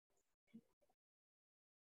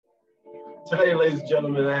Today, ladies and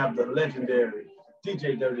gentlemen, I have the legendary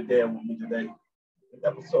DJ Dirty Dan with me today.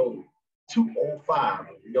 Episode 205 of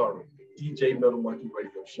your DJ Metal Monkey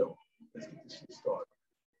Radio Show. Let's get this shit started.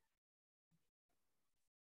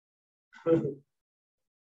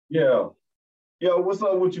 Yeah. Yo, what's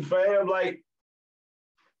up with you, fam? Like,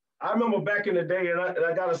 I remember back in the day, and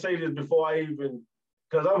I gotta say this before I even,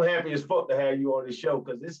 because I'm happy as fuck to have you on this show,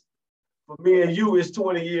 because it's, for me and you, it's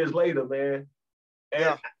 20 years later, man.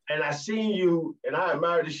 And I seen you, and I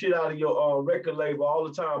admired the shit out of your record label all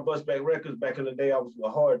the time, Bustback Records. Back in the day, I was a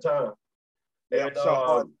hard time. And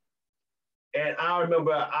I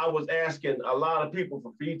remember I was asking a lot of people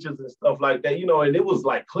for features and stuff like that, you know, and it was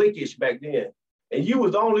like cliquish back then. And you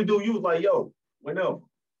was the only dude, you was like, yo, whenever.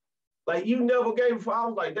 Like, you never gave a I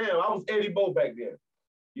was like, damn, I was Eddie Bo back then.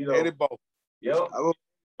 You know? Eddie Bo. Yep.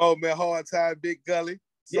 Oh, man, hard time, Big Gully.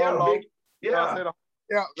 Yeah, yeah,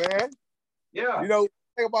 man. Yeah. You know,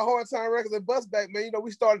 think about Hard Time Records and Bustback, man. You know,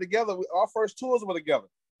 we started together. Our first tours were together.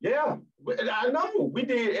 Yeah, I know. We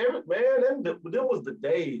did man. Them was the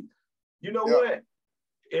days. You know what?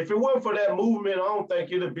 If it wasn't for that movement, I don't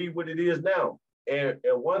think it'd be what it is now. And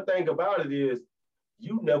one thing about it is,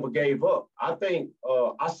 you never gave up. I think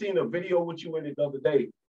I seen a video with you in it the other day,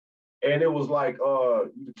 and it was like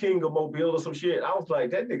the King of Mobile or some shit. I was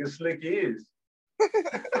like, that nigga slick is.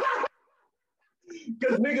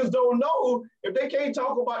 Because niggas don't know, if they can't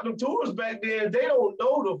talk about them tours back then, they don't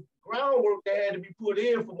know the groundwork that had to be put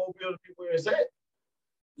in for Mobile to be where it's at.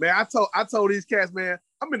 Man, I told these cats, man,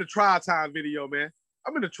 I'm in the Tri-Time video, man.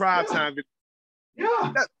 I'm in the Tri-Time video.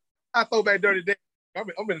 Yeah. I throw back Dirty Dan. I'm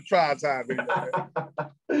in the Tri-Time video,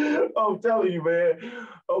 man. I'm telling you, man.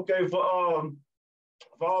 Okay, for all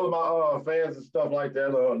of my fans and stuff like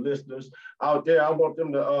that, listeners out there, I want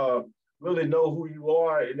them to really know who you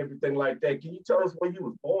are and everything like that. Can you tell us where you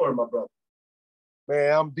was born, my brother?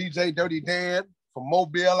 Man, I'm DJ Dirty Dan from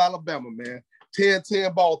Mobile, Alabama, man.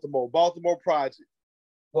 1010 Baltimore Project.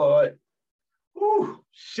 What? Ooh,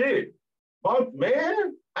 shit.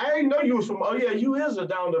 Man, I ain't know you was from, oh yeah, you is a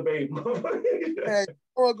down the bay. Hey,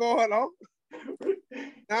 what's going on?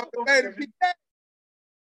 Down the bay to PK.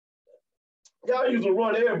 Y'all used to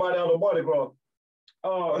run everybody out of Mardi Gras.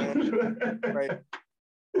 Right.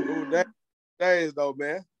 Ooh, days though,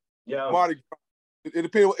 man. Yeah. Mardi Gras. It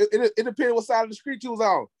depended what side of the street you was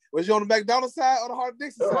on. Was you on the McDonald's side or the Hart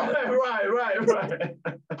Dixon side? Right.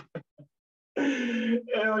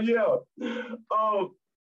 Hell yeah.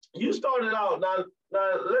 You started out now.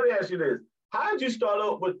 Let me ask you this: how'd you start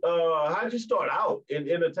out in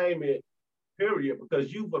entertainment? Period,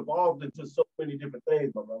 because you've evolved into so many different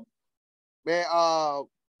things, my brother. Man, how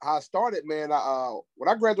I started, man. When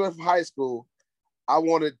I graduated from high school, I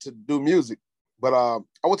wanted to do music, but I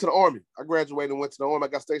went to the Army. I graduated and went to the Army. I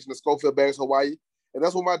got stationed in Schofield Barracks, Hawaii, and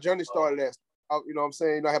that's where my journey started at. You know what I'm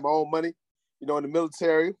saying? You know, I had my own money, you know, in the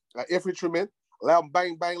military, infantryman, loud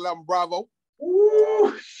bang, loud bravo.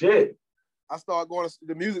 Ooh, shit. I started going to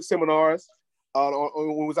the music seminars when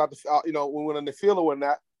we was out the, you know, when we went in the field or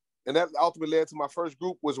whatnot, and that ultimately led to my first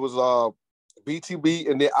group, which was BTB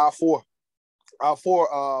and then R4.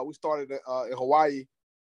 R4, we started in Hawaii,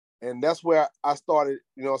 and that's where I started,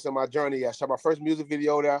 you know what I'm saying, my journey. I shot my first music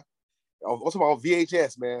video there. I was talking about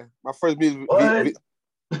VHS, man. My first music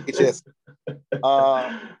VHS.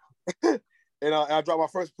 And I dropped my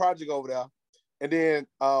first project over there. And then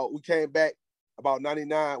we came back about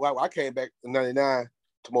 99. Well, I came back in 99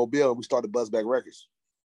 to Mobile, and we started Bustback Records.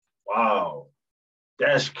 Wow.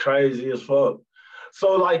 That's crazy as fuck.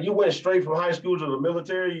 So, like, you went straight from high school to the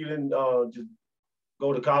military? You didn't just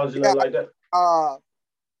go to college and nothing like that?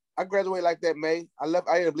 I graduated like that May. I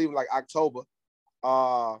ended up leaving like October.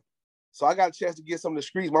 So I got a chance to get some of the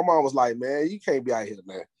streets. My mom was like, man, you can't be out here,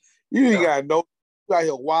 man. You ain't got no, you out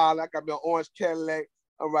here wild. I got me an orange Cadillac.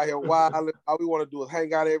 I'm right here wild. All we want to do is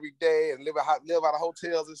hang out every day and live out of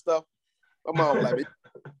hotels and stuff. My mom was like,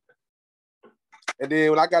 and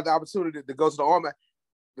then when I got the opportunity to go to the Army,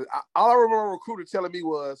 all I remember a recruiter telling me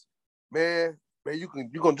was, man, you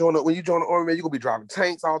gonna join when you join the Army, man, you gonna be driving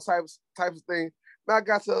tanks, all types of things. Man, I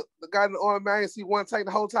got to the guy in the Army, man, I didn't see one tank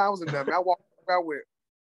the whole time I was in there, man. I walked around with.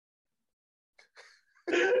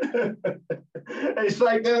 It's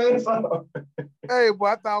like that. Hey, boy,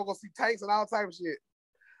 I thought I was gonna see tanks and all type of shit.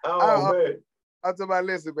 Oh, man. I told my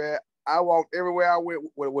listen, man, I walked everywhere I went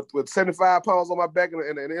with 75 pounds on my back and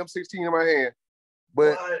an M16 in my hand.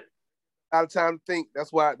 But out of time to think.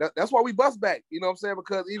 That's why we bust back. You know what I'm saying?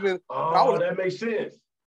 Because even that makes sense.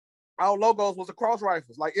 Our logos was a cross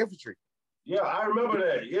rifles, like infantry. Yeah, I remember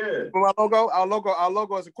that. Yeah. Remember our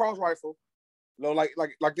logo is a cross rifle, you know, like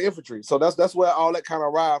the infantry. So that's where all that kind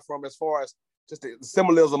of ride from as far as just the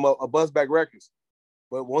symbolism of Buzzback Records.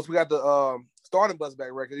 But once we got the starting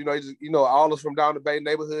Buzzback Records, all us from down the Bay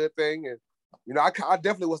neighborhood thing, and I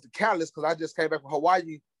definitely was the catalyst because I just came back from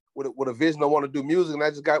Hawaii with a vision I want to do music, and I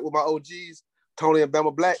just got with my OGs, Tony and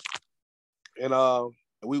Bama Black, and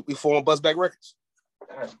we formed Buzzback Records.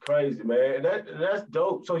 That's crazy, man. That's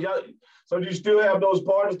dope. So do you still have those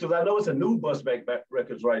partners? Because I know it's a new Buzzback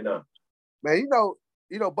Records right now. Man,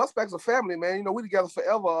 Buzzback's a family, man. We together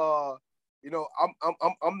forever.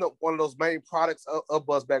 I'm one of those main products of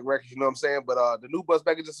Buzzback Records. You know what I'm saying? But the new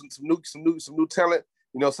Buzzback is just some new talent.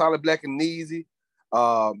 Solid Black and Neezy,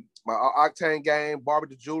 my Octane Gang, Barbie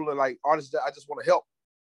the Jeweler, like artists that I just want to help.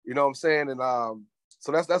 You know what I'm saying? And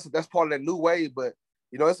so that's part of that new wave. But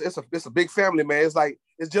it's a big family, man.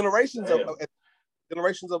 It's generations of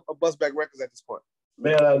Buzzback Records at this point.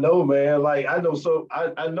 Man, I know, man. Like I know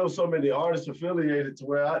so many artists affiliated to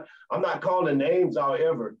where I'm not calling names out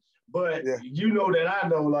ever. But you know that I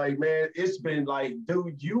know, like, man, it's been like,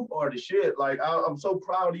 dude, you are the shit. Like, I'm so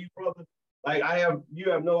proud of you, brother. Like, you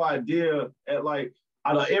have no idea at like,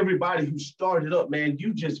 out of everybody who started up, man,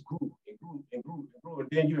 you just grew and grew and grew and grew. And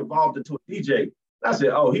then you evolved into a DJ. I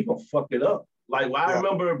said, oh, he gonna fuck it up. Like, I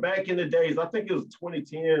remember back in the days, I think it was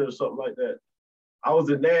 2010 or something like that. I was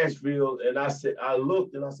in Nashville and I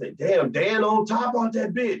looked and I said, damn, Dan on top on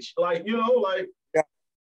that bitch. Like,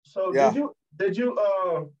 So did you,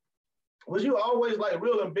 was you always like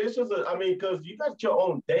real ambitious? I mean, because you got your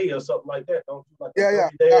own day or something like that, don't you? Like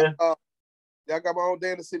I got my own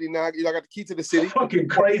day in the city now. I got the key to the city. Fucking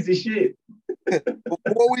crazy shit.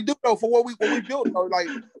 For what we do though, for what we built though, like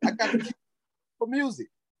I got the key for music,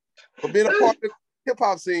 for being a part of the hip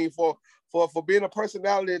hop scene, for being a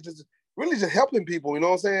personality, just really just helping people. You know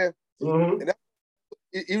what I'm saying? Mm-hmm. And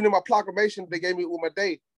even in my proclamation they gave me with my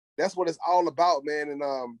day, that's what it's all about, man.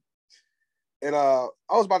 And I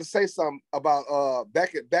was about to say something about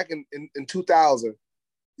back in 2000.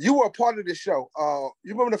 You were a part of this show.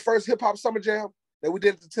 You remember the first hip hop summer jam that we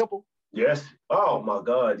did at the Temple? Yes. Oh my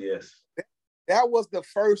God, yes. That was the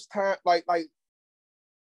first time, like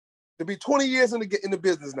to be 20 years in the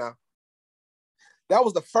business now. That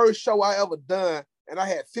was the first show I ever done, and I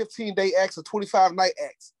had 15-day acts or 25-night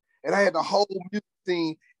acts, and I had the whole music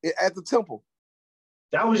scene at the Temple.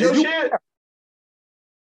 That was your shit?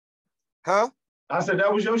 Huh? I said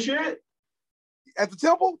that was your shit? At the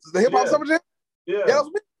Temple? The hip hop summer jam? Yeah. That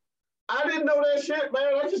was me. I didn't know that shit,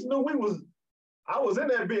 man. I just knew I was in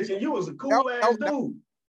that bitch and you was a cool ass dude.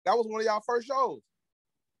 That was one of y'all first shows.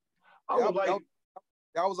 I was like,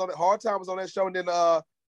 that was on it. Hard Time was on that show, and then the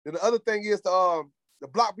other thing is the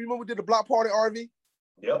block. Remember we did the block party RV?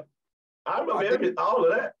 Yep. I remember all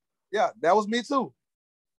of that. Yeah, that was me too.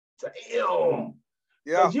 Damn.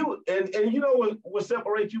 Yeah. And you know what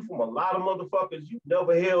separates you from a lot of motherfuckers? You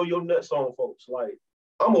never held your nuts on folks. Like,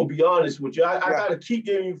 I'm gonna be honest with you. I gotta keep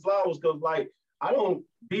giving you flowers because like I don't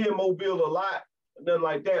be in Mobile a lot, nothing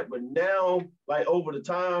like that. But now, like over the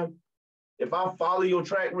time, if I follow your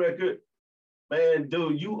track record, man,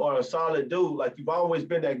 dude, you are a solid dude. Like you've always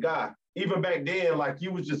been that guy. Even back then, like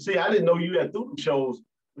you was just I didn't know you had through the shows,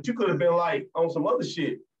 but you could have been like on some other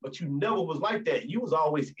shit. But you never was like that. You was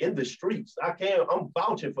always in the streets. I'm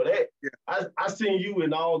vouching for that. Yeah. I seen you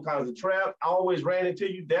in all kinds of traps. I always ran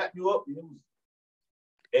into you, dap you up.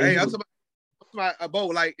 Hey, I'm talking about Bo,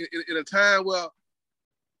 like in a time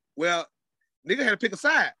where nigga had to pick a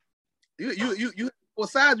side. You what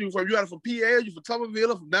side you from? You out from PA, you from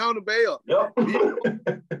Tuberville, from down the Bay. Yep.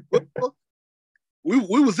 we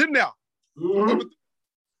was in there. Mm-hmm.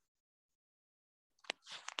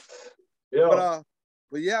 Yeah.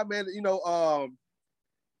 But yeah, man, I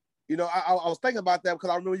was thinking about that because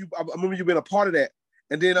I remember you being a part of that.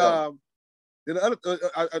 And then then the other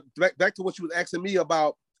back to what you was asking me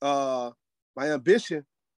about my ambition.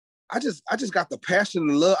 I just got the passion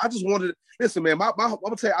and love. I just wanted listen, man, I'm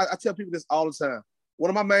gonna tell you, I tell people this all the time. One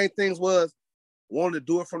of my main things was wanting to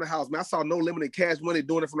do it from the house. Man, I saw no limit in cash money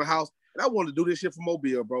doing it from the house. And I wanted to do this shit from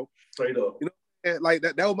Mobile, bro. Straight up. And like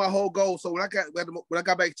that was my whole goal. So when I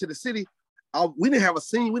got back to the city, we didn't have a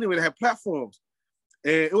scene. We didn't even have platforms,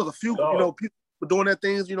 and it was a few, people doing their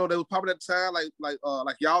things. They was popping at the time,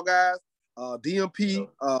 like y'all guys, DMP,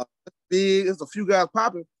 Big. There's a few guys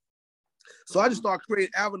popping. So I just started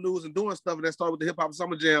creating avenues and doing stuff, and that started with the Hip Hop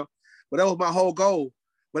Summer Jam. But that was my whole goal.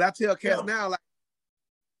 But I tell cats now, like,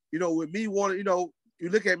 with me wanting, you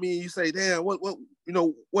look at me and you say, damn,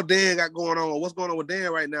 what Dan got going on, or what's going on with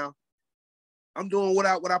Dan right now? I'm doing what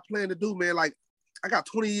I plan to do, man. Like, I got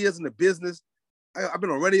 20 years in the business. I've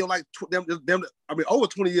been on radio like over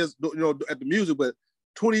 20 years, at the music, but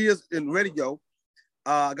 20 years in radio.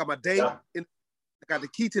 I got my day. I got the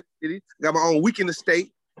key to the city. I got my own week in the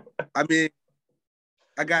state. I mean,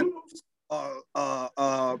 I got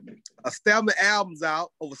a stamina albums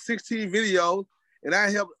out, over 16 videos, and I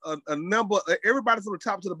helped a number, everybody from the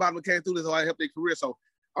top to the bottom that came through this, so I helped their career. So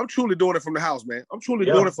I'm truly doing it from the house, man. I'm truly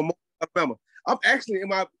doing it from Alabama. I'm actually in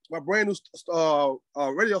my brand new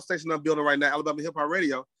radio station I'm building right now, Alabama Hip Hop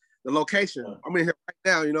Radio, the location. I'm in here right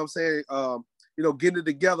now, you know what I'm saying? Getting it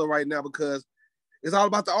together right now because it's all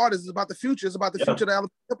about the artists. It's about the future. It's about the future of the Alabama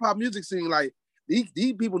hip hop music scene. Like, these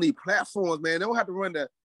people need platforms, man. They don't have to run to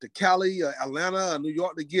Cali or Atlanta or New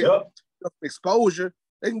York to get exposure.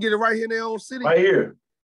 They can get it right here in their own city. Right here.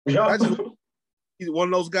 He's one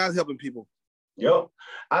of those guys helping people. Yep.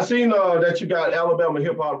 I seen that you got Alabama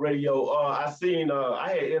Hip Hop Radio. I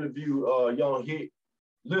had interviewed Young Hick,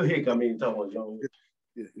 Lil Hick, talking about Young Hick.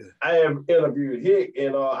 Yeah. I have interviewed Hick,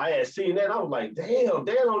 and I had seen that. I was like, damn,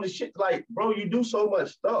 on this shit. Like, bro, you do so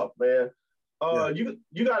much stuff, man.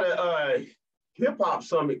 You got a hip hop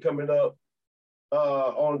summit coming up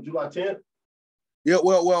on July 10th. Yeah,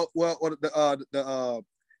 well,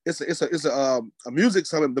 it's a music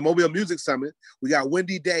summit, the Mobile Music Summit. We got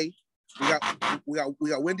Wendy Day. We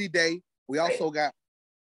got Wendy Day. We also got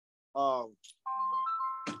my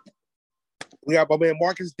man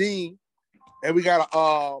Marcus Dean, and we got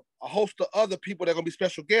a host of other people that are gonna be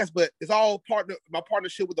special guests. But it's all my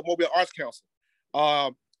partnership with the Mobile Arts Council.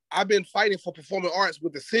 I've been fighting for performing arts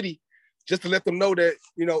with the city, just to let them know that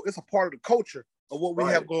it's a part of the culture of what we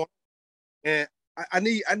have going on. And I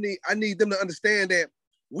need them to understand that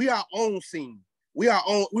we are our own scene.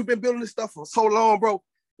 We've been building this stuff for so long, bro.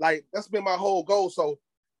 Like, that's been my whole goal. So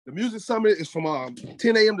the music summit is from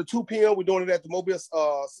 10 a.m. to 2 p.m. We're doing it at the Mobile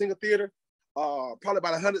Singer Theater. Probably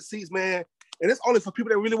about 100 seats, man. And it's only for people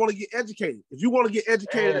that really want to get educated. If you want to get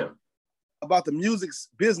educated about the music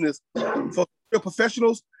business for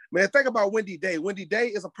professionals, man, think about Wendy Day. Wendy Day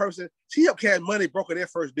is a person, she helped Cash Money broker their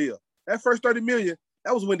first deal. That first $30 million,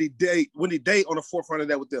 that was Wendy Day on the forefront of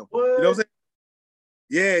that with them. What? You know what I'm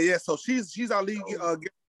saying? Yeah. So she's our lead giver.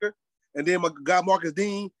 And then my guy Marcus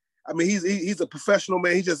Dean, he's a professional,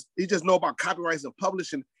 man. He just know about copyrights and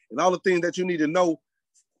publishing and all the things that you need to know.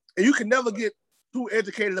 And you can never get too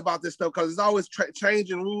educated about this stuff because it's always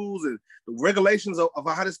changing rules and the regulations of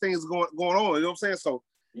how this thing is going on. You know what I'm saying? So,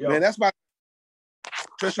 man, that's my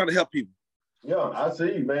just trying to help people. Yeah, I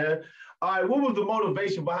see, man. All right, what was the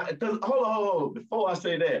motivation behind it? Hold on. Before I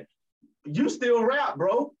say that, you still rap,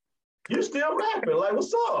 bro. You still rapping. Like,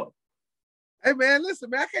 what's up? Hey, man,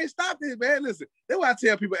 listen, man, I can't stop this, man. Listen, that's why I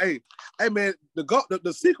tell people, hey, man,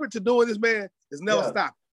 the secret to doing this, man, is never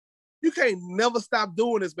stop. You can't never stop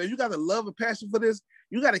doing this, man. You got the love and passion for this.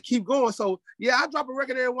 You got to keep going. So, yeah, I drop a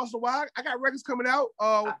record every once in a while. I got records coming out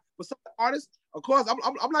with some artists. Of course,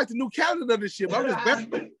 I'm like the new calendar of this shit, but I'm just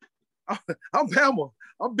Bama. I'm Bama.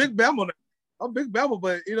 I'm big Bama now. I'm big Bama,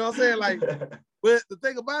 but you know what I'm saying? Like, but the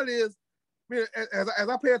thing about it is, man, as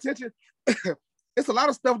I pay attention, it's a lot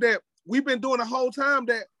of stuff that we've been doing the whole time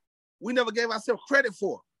that we never gave ourselves credit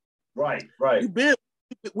for. Right.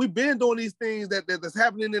 We've been doing these things that's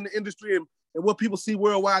happening in the industry and what people see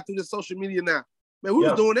worldwide through the social media now. Man, we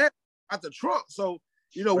was doing that after Trump. So,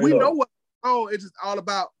 we know what's going on. It's just all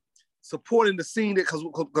about supporting the scene because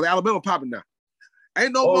Alabama popping now.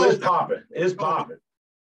 Ain't no more. It's popping. It's popping.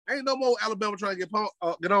 Ain't no more Alabama trying to get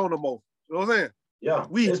on no more. You know what I'm saying? Yeah.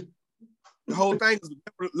 The whole thing is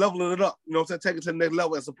leveling it up. You know what I'm saying? Taking it to the next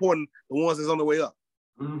level and supporting the ones that's on the way up.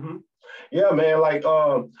 Mm-hmm. Yeah, man. Like,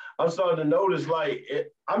 I'm starting to notice, like,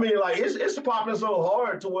 it's popping so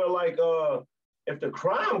hard to where, like, if the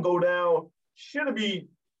crime go down, should it be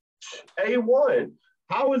A1?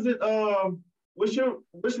 How is it? What's your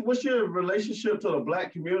relationship to the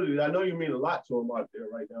Black community? I know you mean a lot to them out there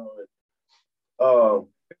right now.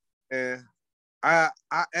 And I'm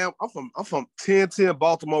from 1010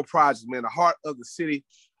 Baltimore Projects, man, the heart of the city.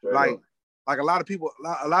 Like a lot of people.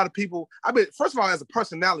 First of all, as a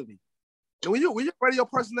personality, and when you're a radio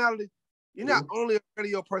personality, you're not only a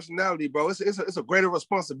radio personality, bro. It's a greater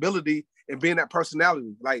responsibility in being that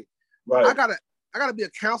personality. Like, I gotta be a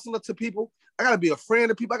counselor to people. I gotta be a friend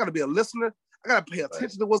to people. I gotta be a listener. I gotta pay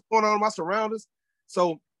attention to what's going on in my surroundings.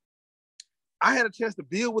 So I had a chance to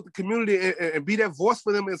build with the community and be that voice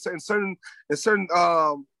for them in certain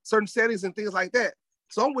settings and things like that.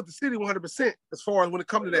 So I'm with the city 100% as far as when it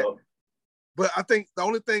comes to that. But I think the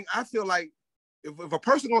only thing I feel like if a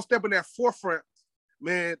person gonna step in that forefront,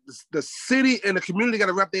 man, the city and the community got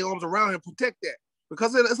to wrap their arms around and protect that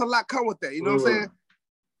because it's a lot come with that. You know what I'm saying?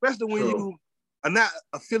 Especially when you are not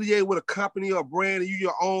affiliated with a company or a brand, and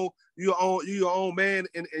you're your own man,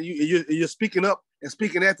 and you're speaking up and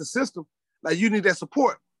speaking at the system. Like, you need that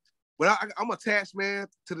support. But I'm attached, man,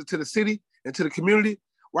 to the city and to the community.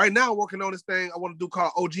 Right now, I'm working on this thing I want to do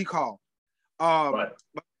called OG Call. Right.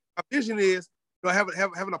 My vision is, you know,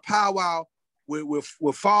 having a powwow with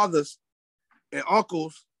fathers and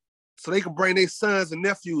uncles, so they can bring their sons and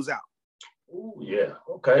nephews out. Oh yeah,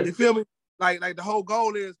 okay. You feel me? Like the whole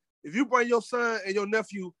goal is, if you bring your son and your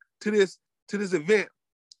nephew to this event,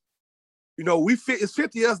 you know, it's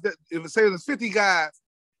 50 us that, if it says there's 50 guys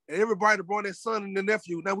and everybody brought their son and their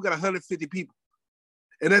nephew, now we got 150 people.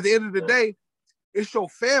 And at the end of the day, it's your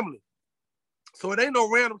family. So it ain't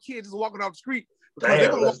no random kid just walking off the street, because they're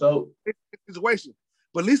gonna walk in this situation.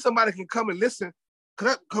 But at least somebody can come and listen.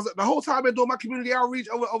 Because the whole time I've been doing my community outreach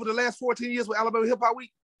over the last 14 years with Alabama Hip Hop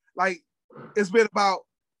Week, like, it's been about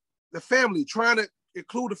the family, trying to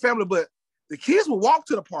include the family, but the kids will walk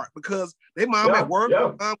to the park because they mom at work,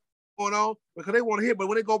 mom going on, because they want to hear. But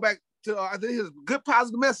when they go back to, I think it's a good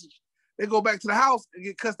positive message, they go back to the house and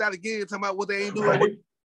get cussed out again, talking about what they ain't doing. Right.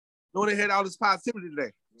 Knowing they had all this positivity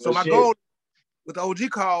today. So my goal with the OG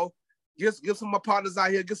Call, give some of my partners out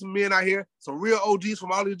here, get some men out here, some real OGs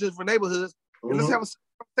from all these different neighborhoods, and let's have a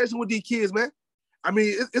conversation with these kids, man. I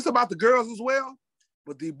mean, it's about the girls as well,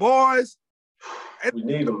 but the boys, we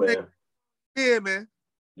need them, man. Yeah, man.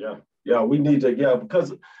 Yeah, we need to,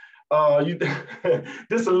 because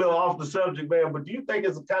this is a little off the subject, man, but do you think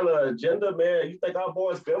it's a kind of agenda, man? You think our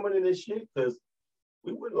boys filming this shit? Because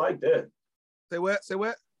we wouldn't like that. Say what?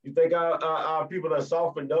 You think our people are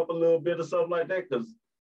softened up a little bit or something like that? Because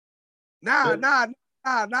Nah.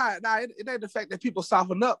 It ain't the fact that people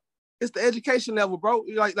soften up. It's the education level, bro.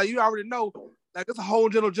 Like you already know, like, it's a whole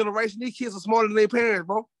generation. These kids are smarter than their parents,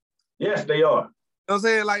 bro. Yes, they are. You know what I'm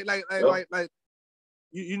saying? Like,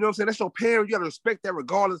 you know what I'm saying? That's your parent. You gotta respect that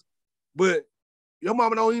regardless. But your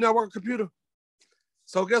mama don't even know how to work a computer.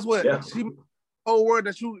 So guess what? Yeah. She whole world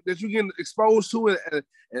that you getting exposed to, and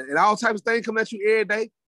all types of things coming at you every day.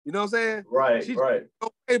 You know what I'm saying? Right. She on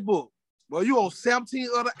Facebook. Well, you on 17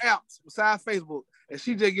 other apps besides Facebook, and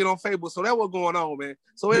she just get on Facebook. So that's what's going on, man.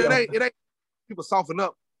 So it ain't people soften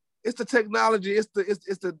up. It's the technology. It's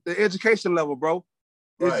the education level, bro.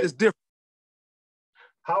 It's different.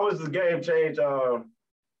 How has the game changed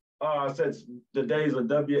since the days of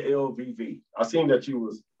WLVV? I seen that you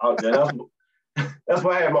was out there. That's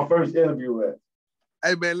where I had my first interview at.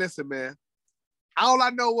 Hey, man, listen, man. All I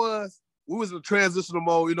know was we was in a transitional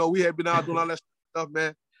mode. You know, we had been out doing all that stuff,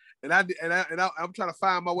 man. And I'm trying to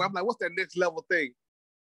find my way. I'm like, what's that next level thing?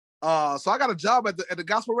 So I got a job at the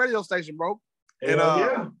gospel radio station, bro.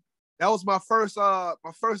 That was my first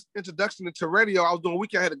introduction into radio. I was doing a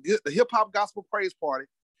weekend. I had the hip hop gospel praise party,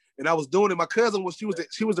 and I was doing it. My cousin she was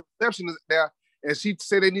the receptionist there, and she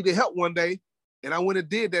said they needed help one day, and I went and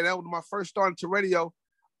did that. That was my first start into radio.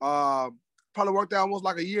 Probably worked out almost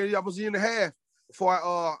like a year and a half before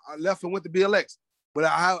I left and went to BLX. But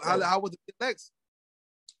I was to BLX.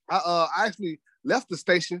 I actually left the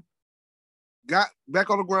station, got back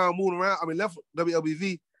on the ground, moving around. I mean, left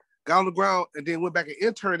WLBV, got on the ground, and then went back and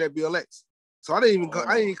interned at BLX. So I didn't even come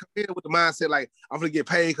in with the mindset like I'm gonna get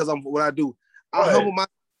paid because I'm what I do. I humbled my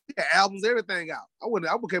albums, everything out. I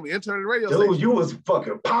became an intern at the radio station. You was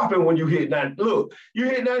fucking popping when you hit 90. Look, you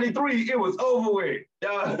hit 93, it was over with.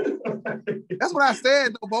 That's what I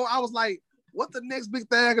said, though, bro. I was like, what the next big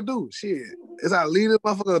thing I could do? Shit. Is I leave this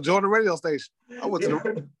motherfucker join the radio station. I went to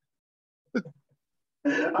the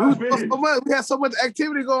we had so much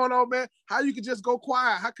activity going on, man. How you could just go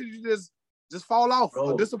quiet? How could you just fall off?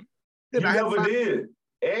 Bro, you never did.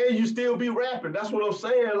 And you still be rapping. That's what I'm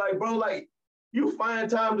saying. Like, bro, like, you find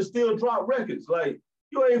time to still drop records. Like,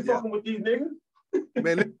 you ain't fucking with these niggas.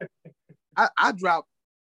 Man, I dropped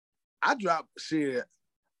shit.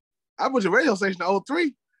 I went to radio station in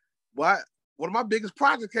 03. But one of my biggest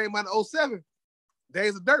projects came out in 07,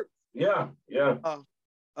 Days of Dirt. Yeah.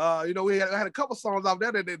 You know, we had a couple songs out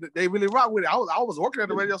there that they really rock with it. I was working at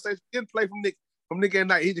the radio station, didn't play from Nick at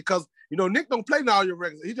night. Because, you know, Nick don't play all your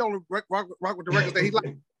records. He only rock with the records that he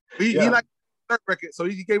like. He like the Dirt record, so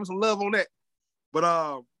he gave me some love on that.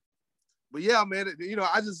 But yeah, man, you know,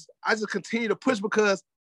 I just continue to push because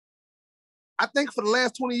I think for the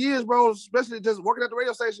last 20 years, bro, especially just working at the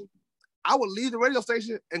radio station, I would leave the radio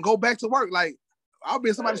station and go back to work. Like, I'll be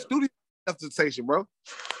in somebody's studio after the station, bro.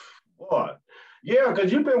 Boy. Yeah,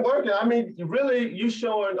 because you've been working. I mean, you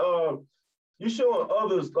showing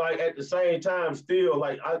others like at the same time still.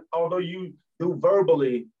 Like, although you do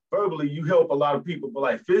verbally, you help a lot of people, but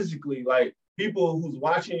like physically, like people who's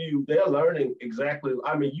watching you, they're learning exactly.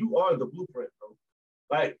 I mean, you are the blueprint, bro.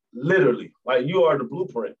 Like literally, like you are the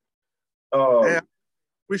blueprint. Yeah,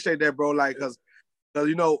 appreciate that, bro. Like, cause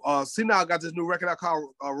Cause see now I got this new record out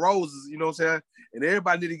called Roses. You know what I'm saying? And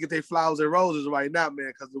everybody need to get their flowers and roses right now,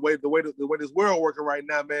 man. Cause the way this world working right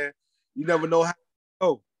now, man, you never know how to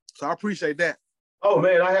go. So I appreciate that. Oh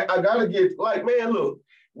man, I gotta get like, man, look,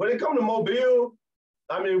 when it come to Mobile,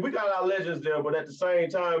 I mean, we got our legends there, but at the same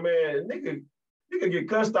time, man, nigga get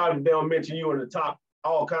cussed out if they don't mention you in the top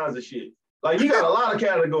all kinds of shit. Like, you got a lot of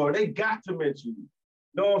categories. They got to mention you. You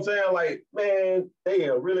know what I'm saying? Like, man, they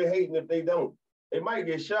are really hating if they don't. They might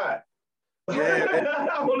get shot. Yeah.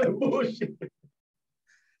 On that bullshit.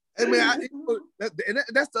 Hey, man,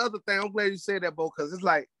 that's the other thing. I'm glad you said that, Bo, because it's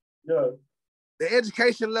like, the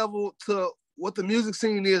education level to what the music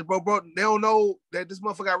scene is, bro, they don't know that this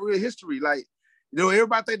motherfucker got real history. Like,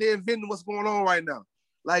 everybody think they're inventing what's going on right now.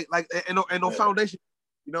 Like, and no foundation.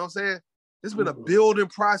 You know what I'm saying? This has been a building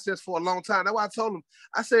process for a long time. That's why I told him.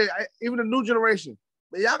 I said, even the new generation,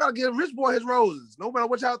 man, y'all gotta give Rich Boy his roses. No matter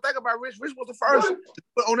what y'all think about Rich. Rich was the first to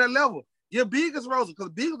put on that level. Give Big his roses, because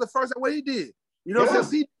Big was the first at what he did. You know what I'm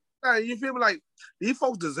saying? See, you feel me? Like, these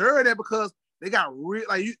folks deserve that because they got real,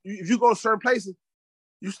 like, if you go to certain places,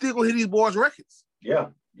 you still gonna hear these boys' records. Yeah,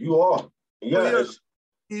 you are. Yeah.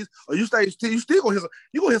 Or you still gonna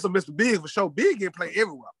hear some Mr. Big for sure. Big getting played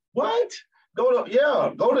everywhere. What? Go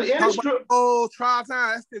to any strip. Oh, Trial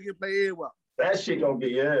Time, that still get played everywhere. That shit gonna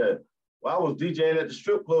get, Well, I was DJing at the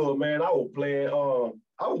strip club, man. I was playing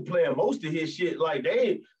most of his shit. Like,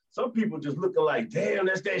 some people just looking like, damn,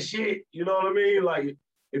 that's that shit. You know what I mean? Like,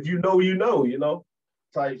 if you know,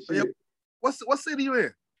 type shit. Yeah. What city you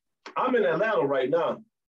in? I'm in Atlanta right now.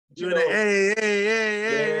 You're in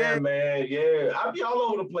yeah, man, yeah. I be all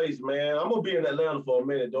over the place, man. I'm gonna be in Atlanta for a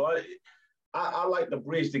minute, though. I like to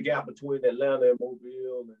bridge the gap between Atlanta and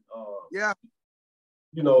Mobile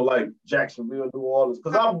and like Jacksonville, New Orleans.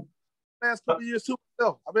 Because last couple of years too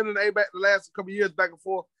myself. I've been in the last couple of years back and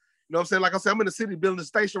forth. You know what I'm saying? Like I said, I'm in the city building a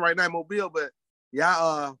station right now in Mobile, but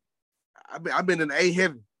I've been in the A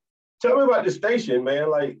heavy. Tell me about the station, man.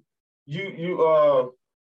 Like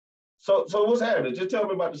so what's happening? Just tell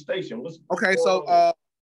me about the station. Okay, so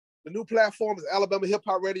the new platform is Alabama Hip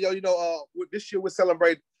Hop Radio. This year we're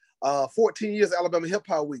celebrating 14 years of Alabama Hip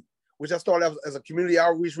Hop Week, which I started as a community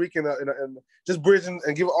outreach week and just bridging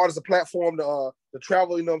and giving artists a platform to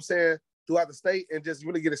travel, you know what I'm saying, throughout the state and just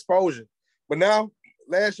really get exposure. But now,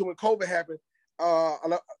 last year when COVID happened,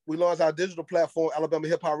 we launched our digital platform, Alabama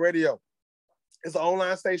Hip Hop Radio. It's an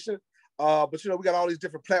online station, but we got all these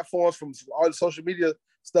different platforms from all the social media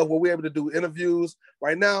stuff where we're able to do interviews.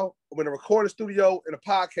 Right now, I'm in a recording studio and a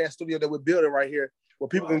podcast studio that we're building right here, where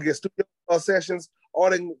people can get studio sessions,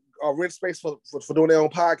 or they can rent space for doing their own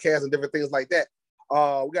podcasts and different things like that.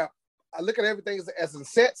 I look at everything as in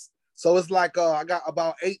sets, so it's like I got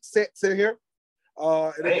about 8 sets in here.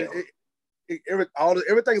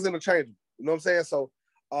 Everything's interchangeable. You know what I'm saying? So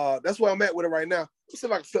that's where I'm at with it right now. Let's see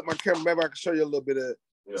if I can flip my camera. Maybe I can show you a little bit of it.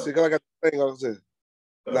 Yeah. See, because I got the thing on it.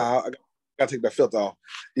 Nah, I gotta take that filter off.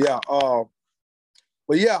 Yeah.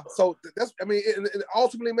 But yeah, so that's,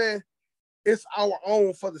 ultimately, man, it's our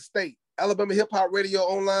own for the state. Alabama Hip Hop Radio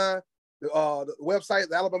online, the website is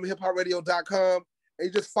alabamahiphopradio.com. And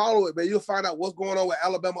you just follow it, man. You'll find out what's going on with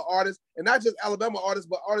Alabama artists, and not just Alabama artists,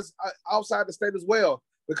 but artists outside the state as well,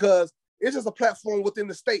 because it's just a platform within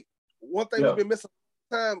the state. One thing we've been missing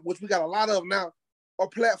time, which we got a lot of now, are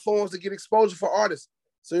platforms to get exposure for artists.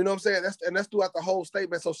 So you know what I'm saying? That's throughout the whole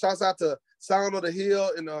state, man. So shouts out to Sound of the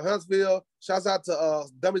Hill in Huntsville. Shouts out to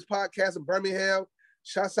Dummies Podcast in Birmingham.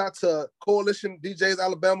 Shouts out to Coalition DJs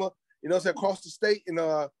Alabama. You know what I'm saying? Across the state and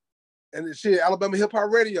shit, Alabama Hip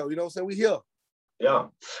Hop Radio. You know what I'm saying? We here. Yeah.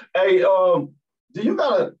 Hey, do you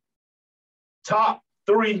got a top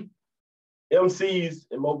 3 MCs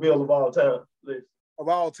in Mobile of all time list? Of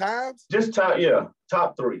all times? Just top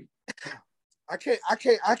 3. I can't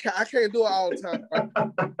do it all the time. Right?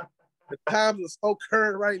 The times are so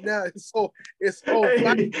current right now. It's so. If you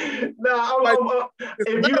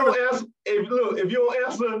don't answer,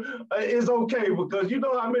 it's okay, because you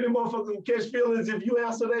know how many motherfuckers can catch feelings if you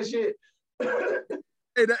answer that shit.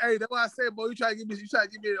 Hey, that's why I said, boy, you try to get me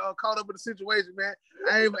caught up in the situation, man.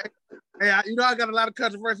 I got a lot of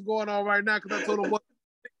controversy going on right now because I told them what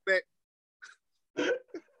that.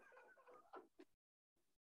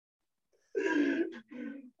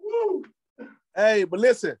 Hey, but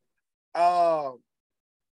listen, all-time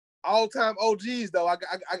OGs though, I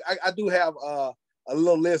do have a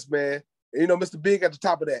little list, man. And, Mr. Big at the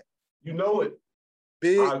top of that. You know it.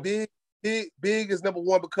 Big is number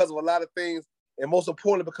 1 because of a lot of things, and most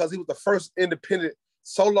importantly because he was the first independent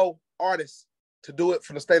solo artist to do it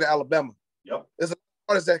from the state of Alabama. Yep. There's an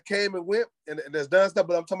artist that came and went and there's done stuff,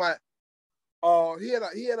 but I'm talking about He had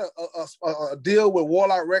a deal with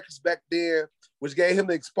Warlock Records back then, which gave him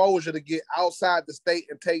the exposure to get outside the state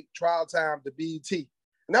and take trial time to BET.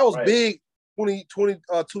 And that was big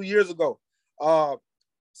 22 years ago.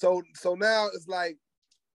 So now it's like,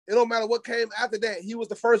 it don't matter what came after that. He was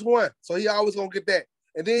the first one. So he always gonna get that.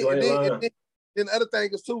 And then the other thing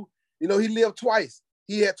is too, he lived twice.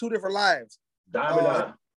 He had two different lives.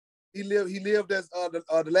 Diamond He lived as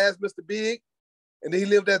the last Mr. Big, and then he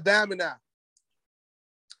lived as Diamond Eye.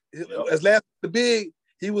 Yep. As last Mr. Big,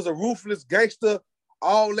 he was a ruthless gangster,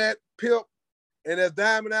 all that pimp. And as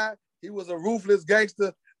Diamond Eye, he was a ruthless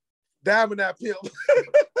gangster, Diamond Eye pimp.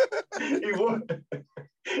 He was.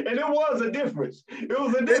 And it was a difference. It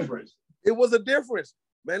was a difference. It was a difference.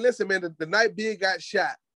 Man, listen, man, the night Big got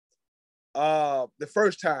shot, the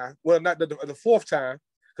first time, well, not the fourth time,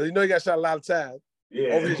 because he got shot a lot of times.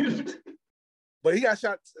 Yeah. But he got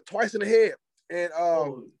shot twice in the head. And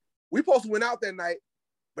we supposed to went out that night,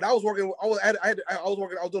 but I was working, I was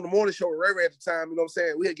doing the morning show with Ray Ray at the time, you know what I'm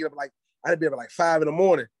saying? We had to get up I had to be up at 5 in the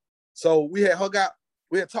morning. So we had hung out,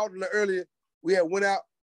 we had talked a little earlier, we had went out,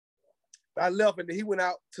 I left, and then he went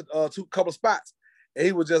out to a couple of spots. And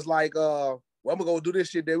he was just like, well, I'm gonna go do this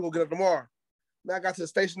shit, then we're gonna get up tomorrow. Man, I got to the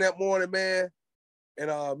station that morning, man,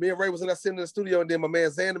 and me and Ray was in there sitting in the studio, and then my man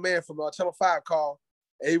Zan the Man from Channel 5 called,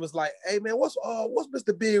 and he was like, hey man, what's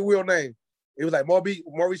Mr. Big real name? He was like,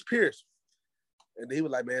 Maurice Pierce. And he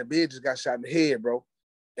was like, man, Big just got shot in the head, bro.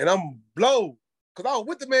 And I'm blown, because I was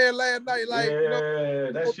with the man last night, like,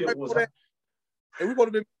 that shit was... And we would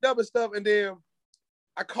have been up and stuff, and then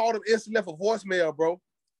I called him instantly, left a voicemail, bro.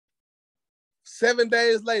 7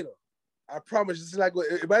 days later, I promise you,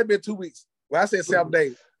 it might have been 2 weeks. Well, I said 7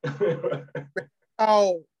 days.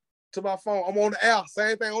 Call to my phone. I'm on the air.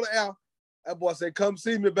 Same thing on the air. That boy said, come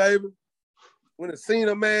see me, baby. When I seen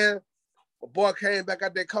him, man, my boy came back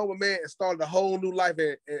out that coma, man, and started a whole new life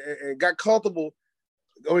and got comfortable.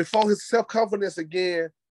 He found his self-confidence again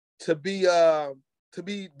to be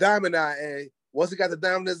Diamond Eye. And once he got the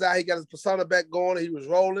Diamond in his eye, he got his persona back going, and he was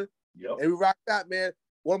rolling. Yep. And we rocked out, man.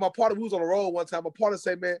 One of my partners, we was on the road one time, my partner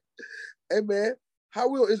said, man, hey, man, how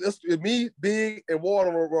will it's me, Big, and Ward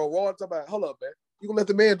on the road. Ward talking about, hold up, man. You gonna let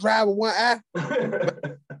the man drive with one eye?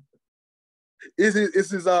 It's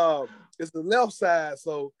the left side,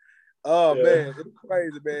 so man, it's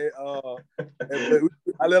crazy, man.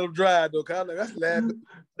 I let him drive though, kind of that's laughing.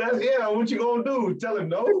 What you gonna do? Tell him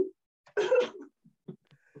no?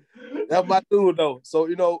 That's my dude though. So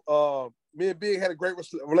me and Big had a great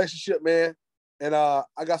relationship, man. And I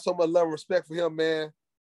got so much love and respect for him, man.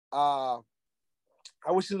 I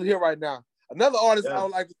wish he was here right now. Another artist I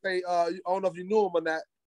would like to say, I don't know if you knew him or not,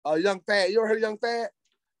 Young Thad. You ever heard of Young Thad?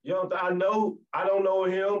 I don't know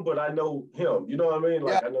him, but I know him. You know what I mean?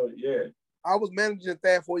 Like, I know, yeah. I was managing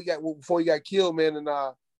Thad before he got killed, man. And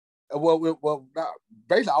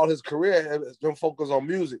basically all his career has been focused on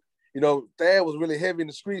music. Thad was really heavy in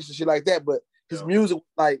the streets and shit like that, but his music was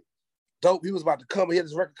like dope. He was about to come. He had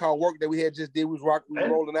this record called Work that we had just did. We was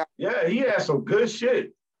rolling out. Yeah, he had some good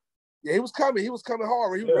shit. Yeah, he was coming. He was coming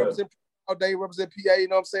hard. He was representing all day, represent PA, you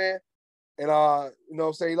know what I'm saying? And, you know what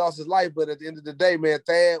I'm saying? He lost his life. But at the end of the day, man,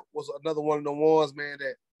 Thad was another one of the ones, man,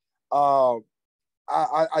 that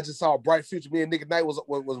I just saw a bright future. Me and Nick Knight was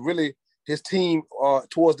really his team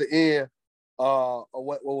towards the end of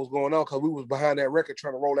what was going on, because we was behind that record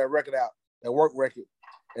trying to roll that record out, that Work record.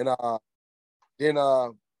 And then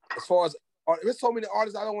as far as there's so many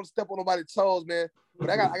artists, I don't want to step on nobody's toes, man. But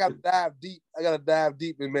I gotta dive deep. I gotta dive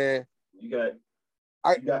deep, and man.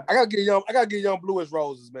 I gotta get young Blue his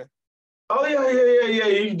roses, man. Oh yeah,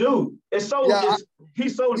 you do. It's so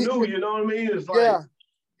he's so new, you know what I mean? It's like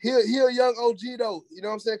he a young OG though, you know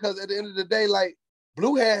what I'm saying? Because at the end of the day, like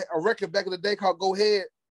Blue had a record back in the day called Go Ahead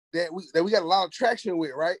that we got a lot of traction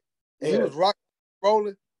with, right? And he was rocking,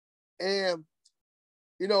 rolling, and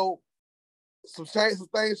some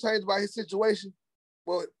things changed about his situation.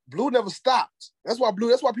 Well, Blue never stopped. That's why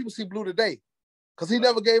people see Blue today. Because he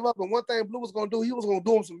never gave up. And one thing Blue was gonna do, he was gonna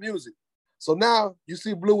do him some music. So now you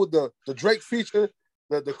see Blue with the Drake feature,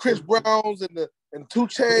 the Chris Browns and 2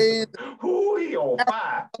 Chainz. Who he on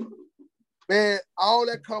fire? Man, all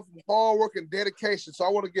that comes from hard work and dedication. So I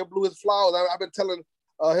want to give Blue his flowers. I've been telling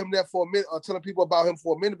him that for a minute, telling people about him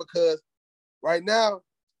for a minute, because right now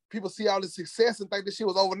people see all this success and think this shit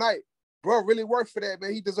was overnight. Bro, really worked for that,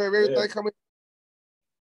 man. He deserved everything coming.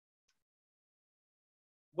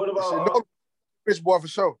 What about Rich Boy for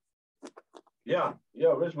sure? Yeah,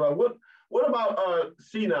 Rich Boy. What about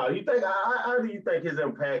C now? You think how do you think his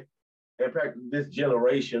impact this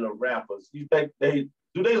generation of rappers? You think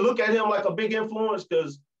do they look at him like a big influence?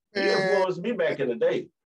 Because he influenced me back in the day.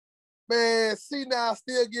 Man, C9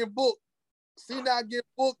 still getting booked. C9 get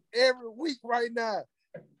booked every week right now.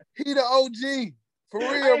 He the OG. For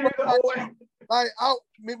real, bro. Like,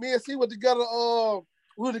 me and C were together.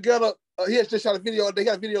 We were together. He had just shot a video. They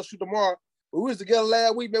got a video shoot tomorrow. But we was together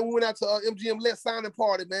last week, man. We went out to MGM Let signing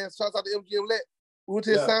party, man. Shout out to MGM Let. We went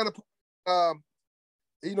to his signing party.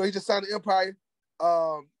 You know, he just signed the Empire.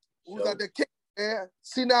 We was out there kicking, man.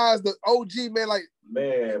 C9 is the OG, man. Like,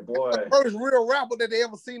 man, boy. The first real rapper that they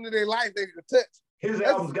ever seen in their life they could touch. His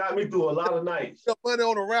albums got me through a lot of nights. Money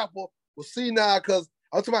on a rapper was C9 because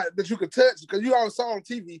I'm talking about that you could touch because you always saw on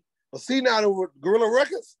TV. But C9 over Gorilla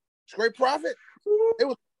Records, Straight Profit. It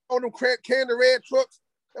was on them candy red trucks.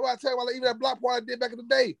 That's why I tell you, like, even that block party I did back in the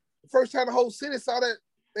day. The first time the whole city saw that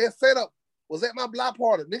their setup was at my block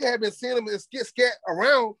party. Nigga had been seeing them and scat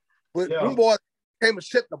around, but them boys came and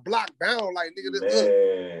shut the block down like nigga.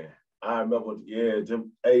 Man, I remember,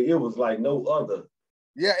 hey, it was like no other.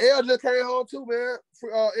 Yeah, L just came home too, man.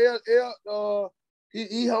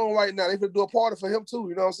 He home right now. They finna do a party for him too.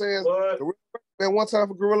 You know what I'm saying? What? Man, one time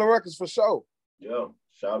for Gorilla Records for sure. Yeah,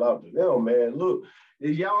 shout out to them, man. Look,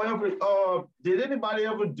 did y'all ever? Did anybody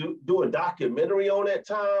ever do a documentary on that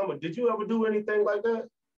time, or did you ever do anything like that?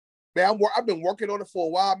 Man, I've been working on it for a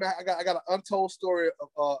while, man. I got an untold story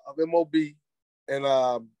of MOB, and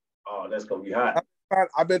oh, that's gonna be hot.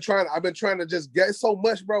 I've been trying to just get so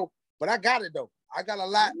much, bro. But I got it though. I got a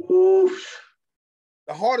lot. Oof.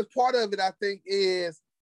 The hardest part of it, I think, is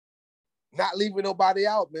not leaving nobody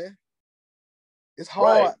out, man. It's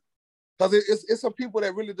hard because it's some people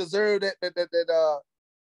that really deserve that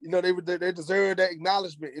you know, they deserve that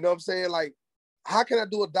acknowledgement. You know what I'm saying? Like, how can I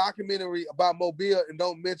do a documentary about Mobile and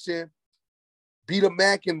don't mention Beat a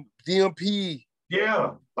Mac and DMP?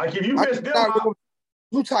 Yeah, like if you miss them,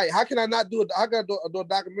 Too Tight. How can I not do it? I gotta do a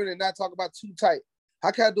documentary and not talk about Too Tight?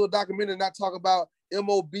 How can I do a documentary and not talk about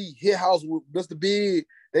MOB, Hit House with Mr. Big,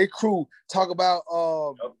 they crew, talk about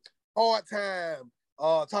Hard Time,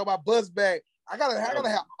 talk about Buzzback. I gotta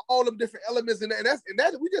have all them different elements in there. And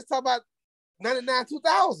that's we just talk about 99,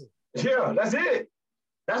 2000. Yeah, that's it.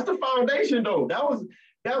 That's the foundation though. That was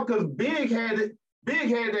because Big had it. Big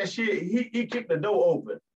had that shit. He kicked the door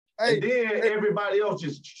open. Hey, and then everybody else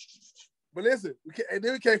just. But listen, we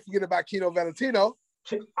can't forget about Kino Valentino.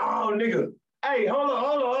 Oh, nigga. Hey, hold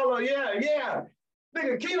on. Yeah.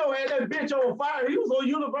 Nigga, Kino had that bitch on fire. He was on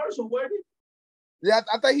Universal, wasn't he? Yeah,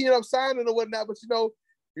 I think he ended up signing or whatnot, but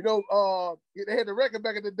they had the record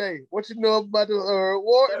back in the day. What you know about the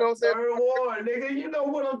war? You know what I'm saying? Third war, nigga. You know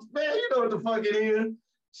what man, you know what the fuck it is.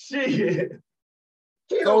 Shit.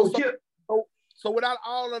 So without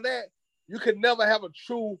all of that, you could never have a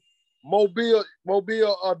true Mobile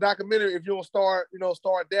documentary if you don't start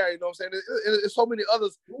there. You know what I'm saying? There's so many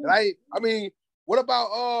others that I mean, what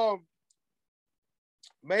about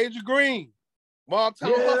Major Green? Mob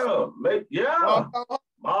Town Hustlers.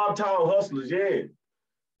 Mob Town Hustlers, yeah.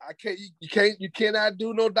 You cannot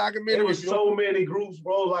do no documentary. There was so many groups,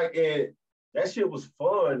 bro. Like, and that shit was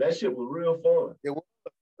fun. That shit was real fun. It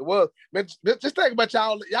was. Man, just think about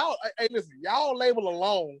y'all. Hey, listen, y'all label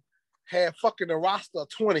alone had fucking a roster of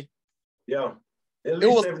 20. Yeah. At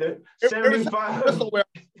least 75.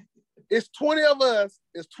 It's 20 of us.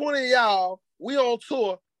 It's 20 of y'all. We on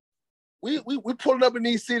tour. We pulling up in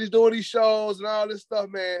these cities doing these shows and all this stuff,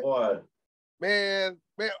 man. Boy. Man,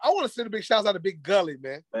 I want to send a big shout out to Big Gully,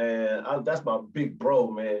 man. Man, that's my big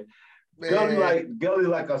bro, man. Gully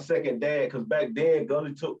like a second dad, because back then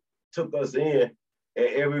Gully took us in, and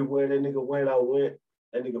everywhere that nigga went, I went.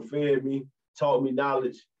 That nigga fed me, taught me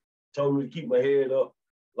knowledge, told me to keep my head up.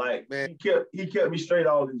 Like, man, he kept me straight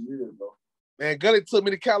all these years, bro. Man, Gully took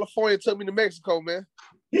me to California, took me to Mexico, man.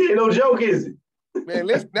 He ain't no joke, is it? Man,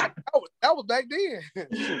 listen, that was back then.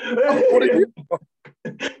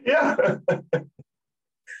 Yeah.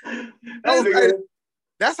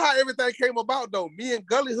 That's how everything came about, though. Me and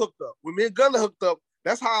Gully hooked up. When me and Gully hooked up,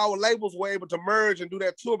 that's how our labels were able to merge and do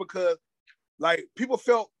that tour, because, like, people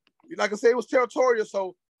felt, like I said, it was territorial.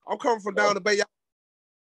 So I'm coming from down the Bay.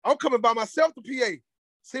 I'm coming by myself to PA.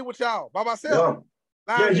 See what y'all by myself.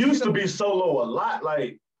 Yeah, it used to be solo a lot.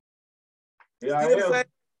 Like, yeah, I am.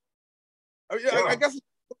 I guess it's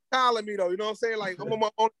calling me though. You know what I'm saying? Like, I'm on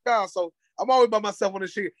my own child, so I'm always by myself on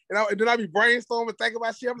this shit. And then I be brainstorming, thinking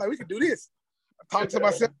about shit. I'm like, we can do this. I talk to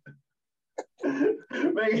myself. Man,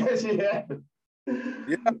 that shit happen.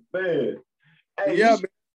 Yeah, man. Hey, yeah,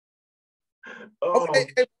 man. Okay,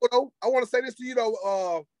 hey, bro, I want to say this to you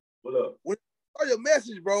though. What up? When I saw your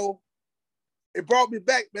message, bro, it brought me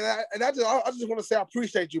back, man. I just want to say I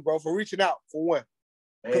appreciate you, bro, for reaching out for one.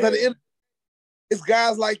 Because at the end, it's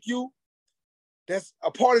guys like you that's a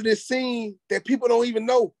part of this scene that people don't even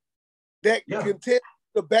know. that can tell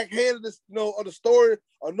the backhand of this, of the story,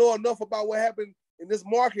 or know enough about what happened in this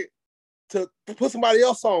market to put somebody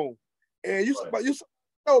else on. And you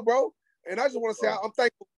know, bro. And I just want to say I'm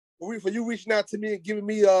thankful for you reaching out to me and giving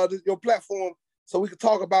me your platform so we can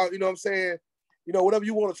talk about, what I'm saying, whatever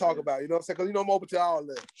you want to talk about, you know what I'm saying? Because, I'm open to all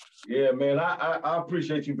that. Yeah, man, I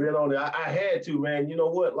appreciate you being on it. I had to, man. You know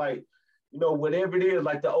what? Like, whatever it is,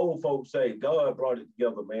 like the old folks say, God brought it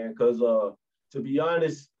together, man. Because to be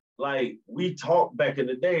honest, like we talked back in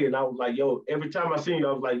the day, and I was like, yo, every time I seen you,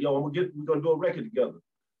 I was like, yo, we're gonna do a record together.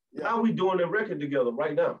 Yeah. Now we doing a record together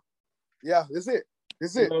right now. Yeah, that's it.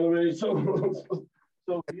 That's it. You know what I mean?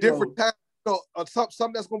 So a different time,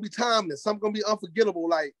 something that's gonna be timeless, something gonna be unforgettable.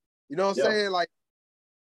 Like, you know what I'm saying? Like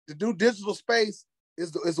the new digital space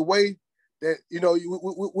is a way that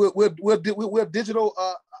we're digital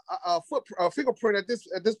fingerprint at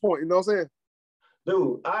this point. You know what I'm saying?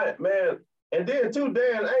 Dude, man, and then too,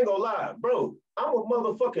 Dan, I ain't gonna lie, bro. I'm a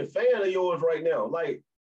motherfucking fan of yours right now. Like,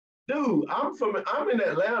 dude, I'm in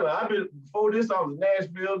Atlanta. I've been before this. I was in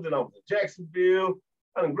Nashville, then I was in Jacksonville.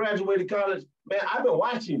 I done graduated college. Man, I've been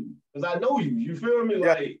watching you because I know you. You feel me?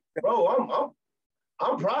 Yeah. Like, bro,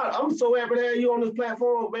 I'm proud. I'm so happy to have you on this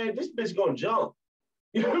platform, man. This bitch gonna jump.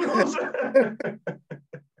 You know what I'm saying?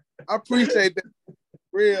 I appreciate that,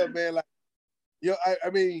 real man. Like, I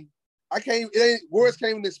mean, words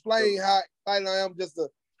can't even explain how excited I am just to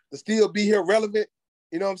still be here relevant.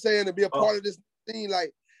 You know what I'm saying? To be a part of this thing.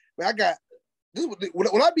 Like, man, I got this.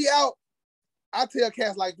 When I be out, I tell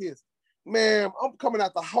cats like this, man, I'm coming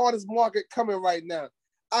out the hardest market coming right now.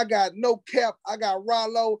 I got No Cap. I got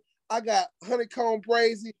Rollo. I got Honeycomb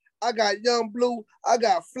Brazy. I got Young Blue. I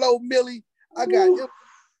got Flo Millie. I got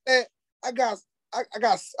I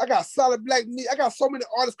got Solid Black Meat. I got so many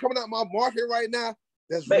artists coming out my market right now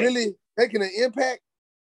that's really making an impact.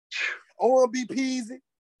 OMB Peasy.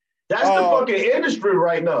 That's the fucking industry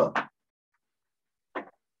right now.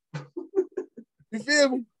 You feel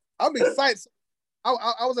me? I'm excited. I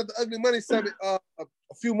was at the Ugly Money Summit a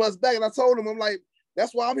few months back, and I told him, I'm like,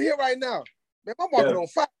 that's why I'm here right now. Man, my market on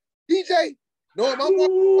fire. DJ, knowing my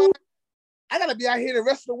market on fire, I gotta be out here in the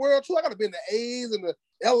rest of the world too. I gotta be in the A's and the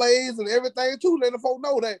LA's and everything too, letting the folk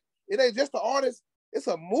know that it ain't just the artists, it's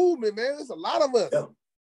a movement, man. It's a lot of us.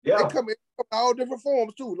 Yeah. They come in all different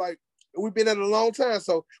forms too. Like, we've been at it a long time.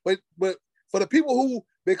 So, but for the people who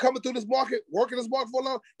been coming through this market, working this market for a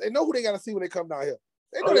long, they know who they gotta see when they come down here.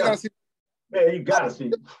 They know they gotta see. Man, you gotta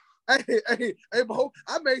see. Hey, bro,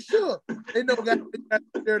 I make sure they know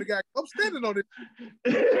dirty guy. I'm standing on it.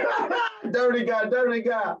 dirty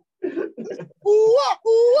guy. Ooh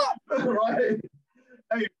up. Right.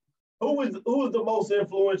 Hey, who was the most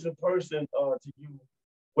influential person to you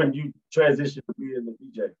when you transitioned to being the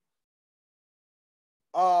DJ?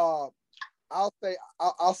 I'll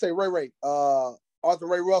say Ray. Arthur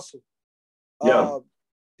Ray Russell.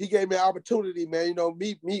 He gave me an opportunity, man.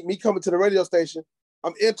 Me coming to the radio station.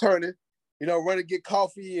 I'm interning, running to get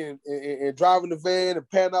coffee and driving the van and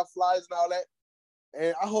panning out flyers and all that.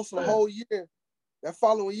 And I hustled a whole year. That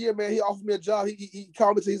following year, man, he offered me a job. He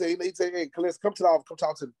called me. He said, hey, Khalil, come to the office, come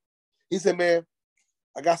talk to me. He said, man,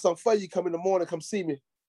 I got something for you. Come in the morning, come see me.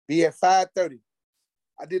 Be at 5:30.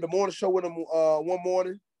 I did the morning show with him one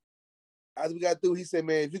morning. As we got through, he said,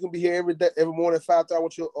 man, if you can be here every morning at 5:30, I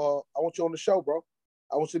want you on the show, bro.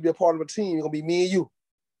 I want you to be a part of a team. It's gonna be me and you.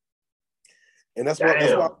 And that's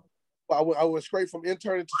why I went straight from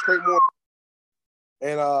interning to straight morning.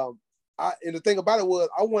 And the thing about it was,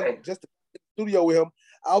 I wasn't just in the studio with him.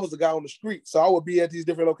 I was the guy on the street, so I would be at these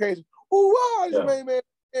different locations. Ooh, wow, this man,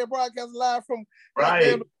 broadcast live from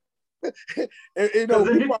right. and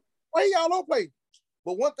people, why y'all don't play?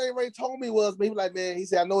 But one thing Ray told me was, he was like, man, he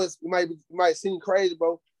said, I know it might seem crazy,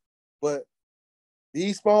 bro, but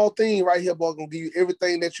these small things right here, boy, gonna give you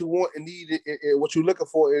everything that you want and need and what you're looking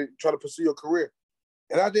for and try to pursue your career.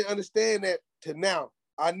 And I didn't understand that till now.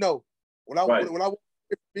 I know when I went to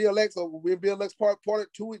BLX or when BLX part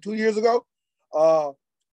 2 years ago,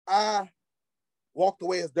 I walked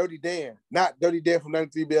away as Dirty Dan, not Dirty Dan from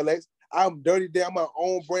 93 BLX. I'm Dirty Dan. I'm my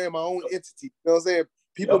own brand, my own entity. You know what I'm saying?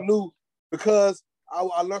 People knew because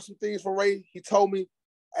I learned some things from Ray. He told me,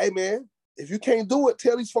 hey man, if you can't do it,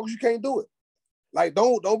 tell these folks you can't do it. Like,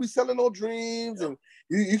 don't be selling no dreams, and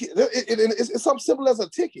it's something simple as a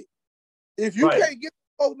ticket. If you can't get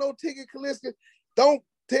folks no ticket, Kaliska, don't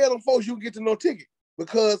tell them folks you can get to no ticket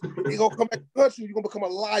because you're gonna come back to the country, you're gonna become a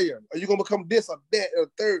liar, or you're gonna become this or that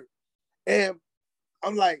or third. And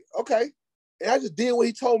I'm like, okay, and I just did what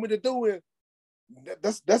he told me to do, and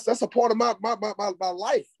that's a part of my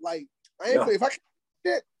life. Like, if I can't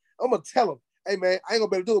get, I'm gonna tell him, hey man, I ain't gonna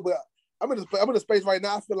be able to do it, but I'm in a space right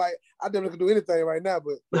now. I feel like I never can do anything right now,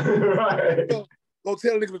 but right. Go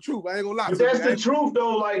tell a nigga the truth. I ain't gonna lie. But that's the truth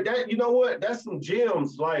though. Like that, you know what? That's some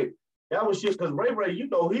gems. Like that was shit. Cause Ray, you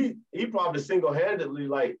know, he probably single-handedly,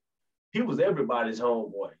 like, he was everybody's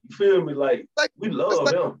homeboy. You feel me? Like we love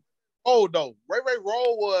him. Oh no, Ray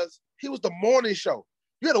Roll he was the morning show.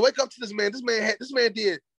 You had to wake up to this man. This man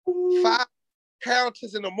did 5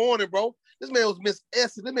 characters in the morning, bro. This man was Miss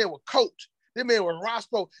Essie. This man was Coach. This man was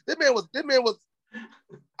Roscoe. This man was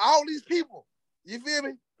all these people. You feel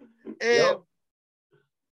me? And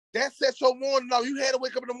that sets your morning off. You had to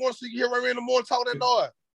wake up in the morning so you hear Ray in the morning talking that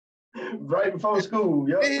noise. Right before school,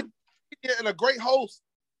 yeah. And a great host.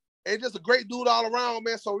 And just a great dude all around,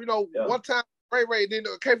 man. So, you know, one time, Ray, then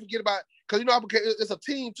I can't forget about, because, you know, it's a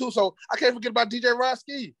team, too, so I can't forget about DJ Rod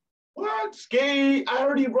Ski. What? Ski? I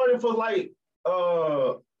heard he running for, like,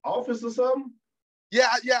 office or something? Yeah.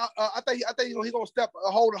 I think he's going to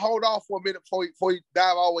hold off for a minute before he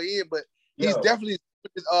dive all the way in, but he's definitely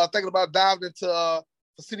thinking about diving into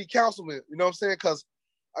for city councilman, you know what I'm saying? Because,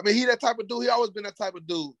 I mean, he that type of dude. He always been that type of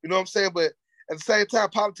dude, you know what I'm saying? But at the same time,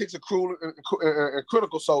 politics are cruel and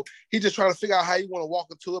critical, so he's just trying to figure out how he want to walk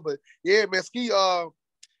into it. But yeah, man, Ski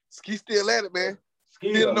still at it, man.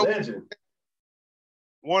 Ski a legend.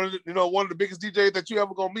 One of the biggest DJs that you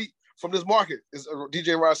ever gonna meet from this market is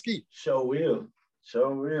DJ Rod Ski. Sure will,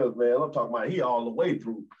 man. I'm talking about he all the way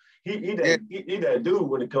through. He that dude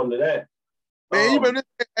when it come to that. Man,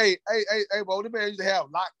 hey, bro, this man used to have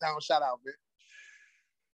lockdown shout out, man.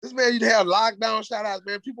 This man used to have lockdown shout outs,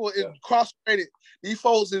 man. People incarcerated. These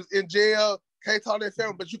folks is in jail, can't talk to their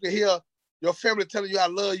family, but you can hear your family telling you I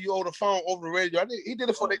love you over the phone, over the radio. I think he did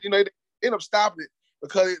it for that, you know, they ended up stopping it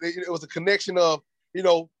because it was a connection of, you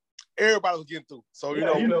know, everybody was getting through. So, you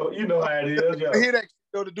know how it is. Yeah. Hear that,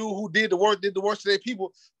 you know, the dude who did the worst to their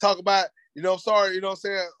people talk about, you know, sorry, you know what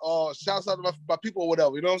I'm saying? Shouts out to my people or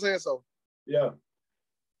whatever, you know what I'm saying? So, yeah.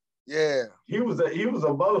 Yeah, he was a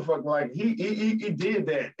motherfucker. Like he did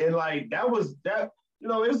that, and like that. You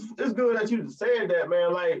know, it's good that you said that,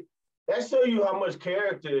 man. Like that show you how much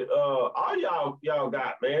character all y'all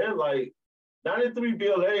got, man. Like 93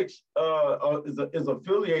 BLX is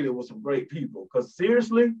affiliated with some great people. Cause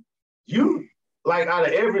seriously, you like out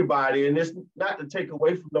of everybody, and it's not to take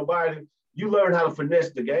away from nobody. You learn how to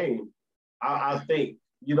finesse the game. I think,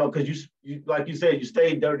 you know, cause you like you said, you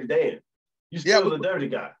stayed Dirty Dan. You still a dirty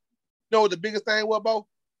guy. You know what the biggest thing was, Bo?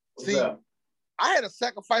 See, I had to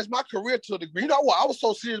sacrifice my career to a degree. You know what? I was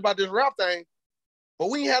so serious about this rap thing, but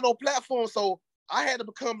we ain't had no platform, so I had to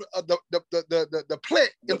become the plant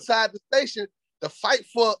inside the station to fight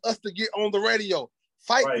for us to get on the radio,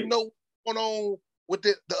 fight to know what's going on with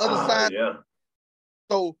the other side. Yeah.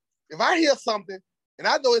 So if I hear something and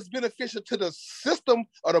I know it's beneficial to the system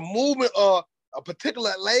or the movement or a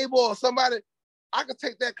particular label or somebody, I can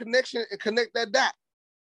take that connection and connect that dot.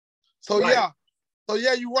 So yeah,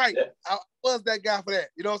 you're right. Yeah. I was that guy for that.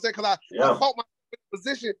 You know what I'm saying? Because I fought my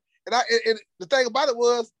position, and the thing about it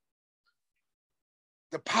was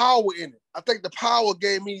the power in it. I think the power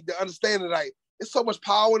gave me the understanding, like, there's so much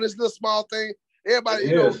power in this little small thing. Everybody,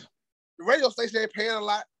 you know, the radio station ain't paying a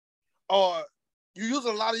lot, or you're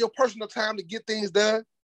using a lot of your personal time to get things done.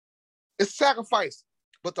 It's sacrifice.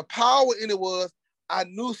 But the power in it was I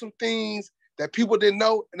knew some things that people didn't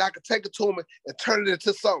know, and I could take it to them and turn it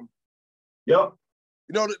into something. Yep.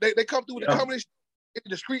 You know, they come through with the comedy in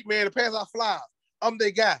the street, man, to pass out flyers. I'm their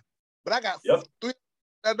guy. But I got 3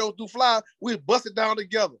 that don't do flyers. We bust it down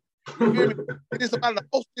together. You hear me? I need somebody to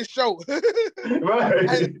host this show. Right.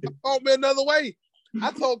 I called me another way.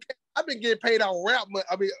 I told Kat, I've been getting paid out rap money.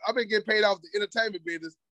 I mean, I've been getting paid off the entertainment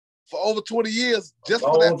business for over 20 years just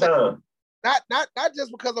for that time. Not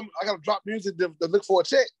just because I gotta drop music to look for a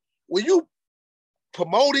check. When you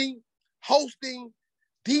promoting, hosting,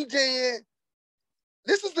 DJing,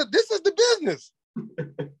 this is the business.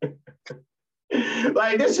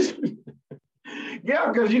 Like this is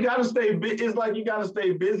because you gotta stay busy. It's like you gotta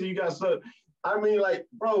stay busy. You got I mean, like,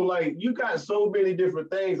 bro, like you got so many different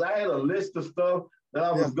things. I had a list of stuff that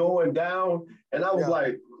I was going down, and I was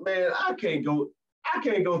like, man, I can't go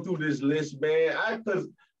through this list, man.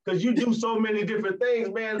 Because you do so many different things,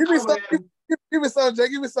 man. Give me some, Jay.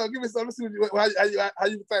 Give me some. Let's see how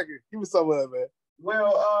you thinking. Give me some of that, man.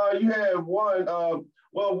 Well, you had one.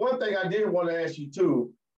 One thing I did want to ask you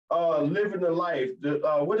too. Living the life.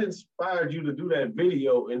 What inspired you to do that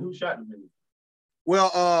video, and who shot the video?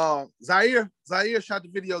 Well, Zaire shot the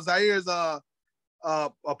video. Zaire is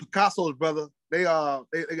Picasso's brother. They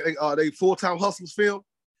Full-Time Hustlers film.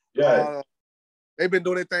 Yeah. They've been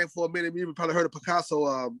doing their thing for a minute. You probably heard of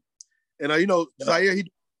Picasso. You know, Zaire,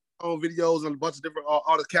 he own videos and a bunch of different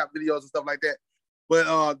artist cap videos and stuff like that. But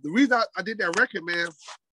the reason I did that record, man,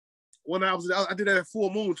 when I did that at Full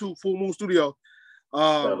Moon too, Full Moon Studio.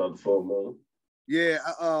 Shout out to Full Moon. Yeah,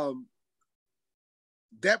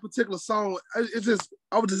 that particular song, I was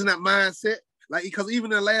just in that mindset, like because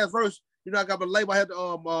even in the last verse, you know, I got my label. I had at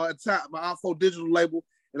the time my Alpha Digital label,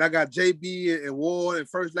 and I got JB and Ward and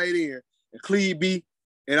First Lady and Cleve B,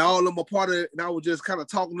 and all of them are part of it. And I was just kind of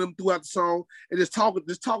talking to them throughout the song and just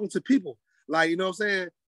talking to people, like, you know what I'm saying?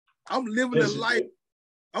 I'm living the life.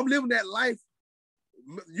 I'm living that life.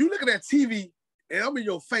 You look at that TV and I'm in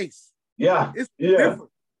your face. Yeah, it's different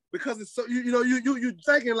because it's so you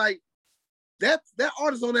thinking like that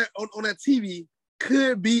artist on that TV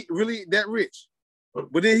could be really that rich,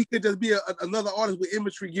 but then he could just be another artist with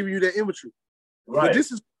imagery giving you that imagery. Right. But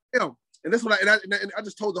this is him, and that's what I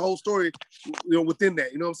just told the whole story, you know, within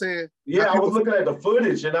that. You know what I'm saying? Yeah, I was looking at the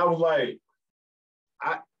footage and I was like,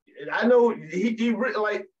 I know he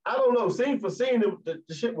like, I don't know, scene for scene,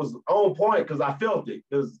 the shit was on point because I felt it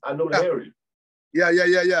because I know the area.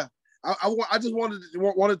 Yeah. I just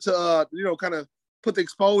wanted to you know, kind of put the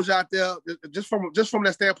exposure out there just from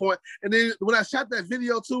that standpoint. And then when I shot that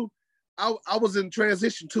video too, I was in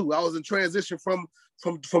transition too. I was in transition from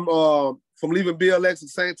leaving BLX at the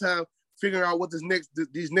same time, figuring out what this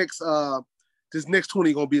next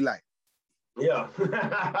 20 gonna be like. Yeah.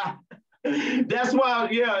 That's why,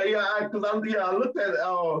 because I looked at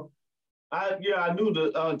I knew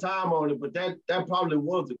the time on it, but that probably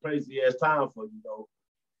was a crazy ass time for you, though.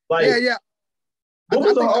 Like, yeah. What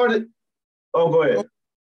was the hardest? Oh, go ahead.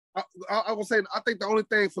 I was saying, I think the only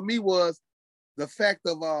thing for me was the fact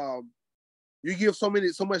of you give so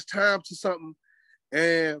much time to something,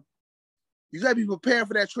 and you gotta be prepared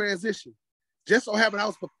for that transition. Just so happened I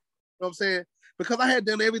was, you know what I'm saying? Because I had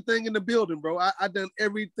done everything in the building, bro. I done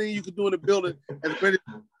everything you could do in the building.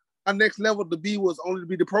 My next level to be was only to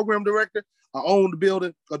be the program director, I own the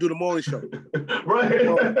building, or do the morning show. Right.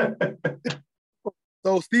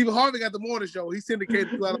 So Stephen Harvey got the morning show. He syndicated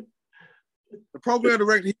throughout. The program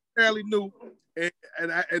director, he fairly knew. And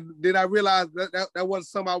then I realized that wasn't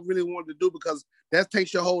something I really wanted to do because that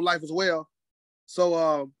takes your whole life as well.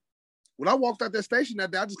 So when I walked out that station that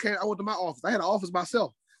day, I went to my office. I had an office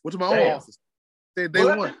myself. Went to my own office. Said day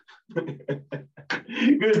one.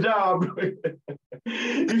 Good job. I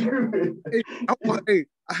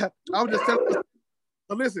was just telling you.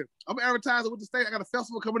 So listen, I'm advertising with the station. I got a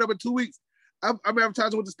festival coming up in 2 weeks. I'm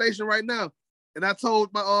advertising with the station right now. And I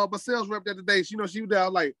told my sales rep that day, she was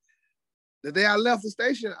down like, the day I left the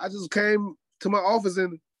station, I just came to my office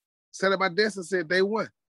and sat at my desk and said, day one.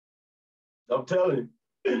 I'm telling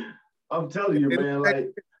you, man. Like,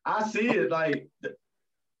 I see it. Like,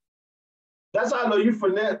 that's how I know you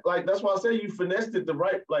finesse. Like, that's why I say you finessed it the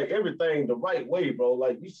right, like everything the right way, bro.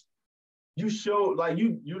 Like you showed, like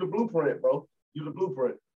you the blueprint, bro. You the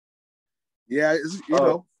blueprint. Yeah, you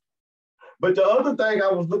know. But the other thing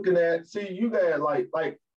I was looking at, see, you got like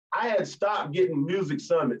I had stopped getting music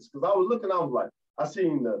summits because I was looking. I was like, I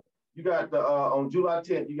seen you got the on July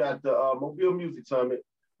 10th, you got the Mobile Music Summit.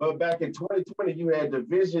 But back in 2020, you had the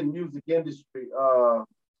Vision Music Industry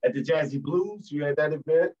at the Jazzy Blues. You had that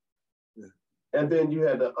event. Yeah. And then you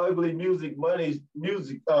had the Ugly Money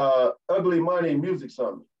Music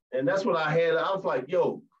Summit. And that's what I had. I was like,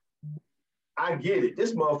 yo, I get it.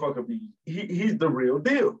 This motherfucker he's the real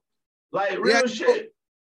deal. Like real shit.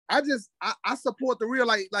 I support the real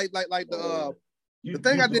like the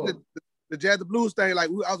thing I did the Jazz the Blues thing, like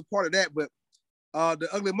I was a part of that, but the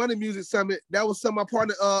Ugly Money Music Summit, that was something my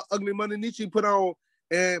partner Ugly Money Nietzsche put on.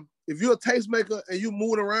 And if you're a tastemaker and you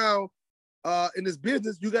moving around in this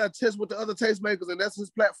business, you got to test with the other tastemakers, and that's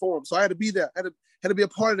his platform. So I had to be there. Had to be a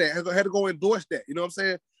part of that. Had to go endorse that. You know what I'm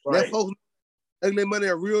saying? Right. That folks, Ugly Money,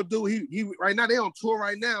 a real dude. He right now they on tour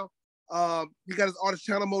right now. He got his artist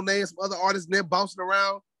Channel Monet and some other artists, and they're bouncing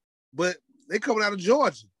around, but they coming out of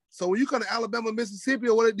Georgia. So when you come to Alabama, Mississippi,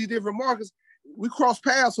 or one of these different markets, we cross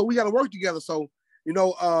paths, so we got to work together. So, you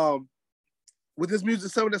know, with this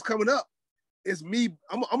music summit that's coming up, it's me.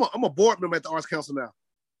 I'm a board member at the Arts Council now.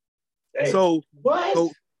 Hey, so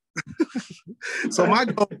what? So my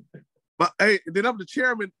goal, then I'm the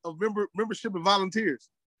chairman of membership and volunteers.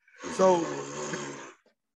 So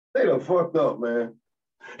they done fucked up, man.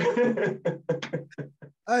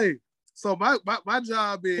 Hey, so my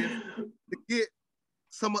job is to get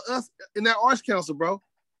some of us in that Arts Council, bro.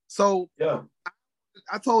 So yeah,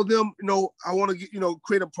 I told them, you know, I want to get, you know,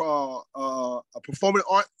 create a performing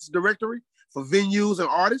arts directory for venues and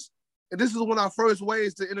artists, and this is one of our first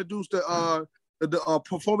ways to introduce the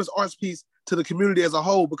performance arts piece to the community as a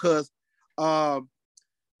whole, because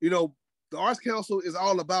you know, the Arts Council is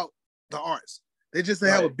all about the arts. They just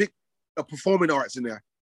have a big performing arts in there.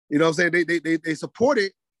 You know what I'm saying? They support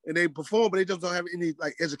it and they perform, but they just don't have any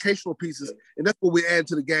like educational pieces, and that's what we add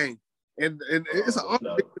to the game. And it's an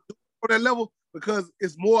honor on that level because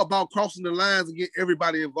it's more about crossing the lines and get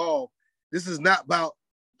everybody involved. This is not about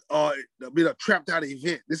being a trapped out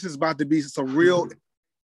event. This is about to be some real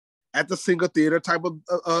at the Singer Theater type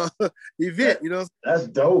of event. You know, that's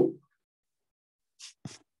dope.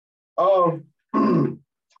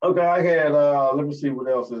 Okay, I had let me see what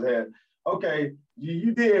else it had. Okay,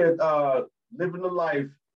 you did Living the Life.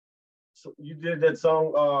 So you did that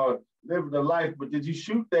song Living the Life, but did you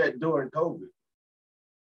shoot that during COVID?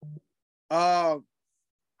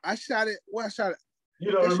 I shot it. Well, I shot it.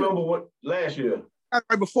 You don't remember what last year?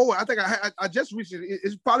 Right before. I think I just reached it.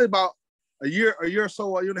 It's probably about a year or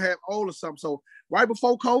so, a year and a half old or something. So right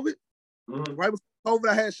before COVID, right before COVID,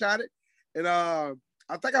 I had shot it, and I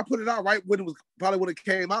think I put it out right when it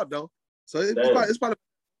came out though. So it's probably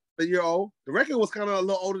a year old. The record was kind of a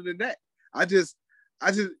little older than that. I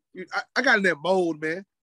got in that mode, man.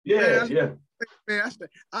 Yeah, Man,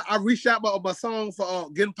 I reshot my song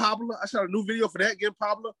for Getting Popular. I shot a new video for that, Getting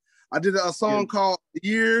Popular. I did a song called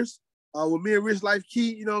Years with me and Rich Life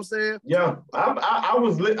Key. You know what I'm saying? Yeah, I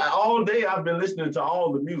was all day. I've been listening to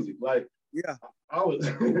all the music. Like, yeah, I was.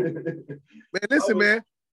 Man, listen, man.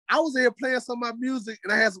 I was here playing some of my music,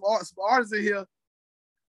 and I had some artists in here,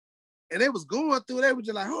 and they was going through. They were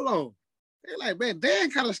just like, "Hold on." They're like, "Man,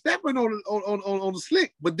 Dan kind of stepping on the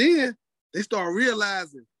slick," but then they start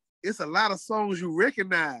realizing it's a lot of songs you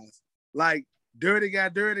recognize, like Dirty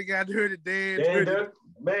Got Dirty Got Dirty Dan.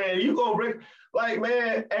 Man, you gonna like,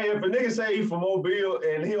 man, hey, if a nigga say he from Mobile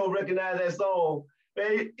and he don't recognize that song,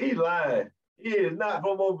 man, he lying. He is not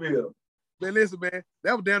from Mobile. Man, listen, man,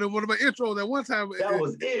 that was down in one of my intros at one time. That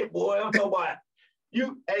was it, boy. I'm talking about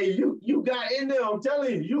you got in there. I'm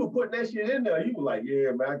telling you, you were putting that shit in there. You were like,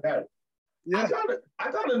 yeah, man, I got it. Yeah.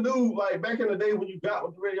 I kind of knew, like, back in the day when you got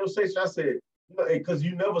with the radio station, I said, because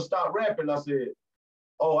you never stopped rapping, I said,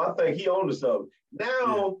 oh, I think he owned something.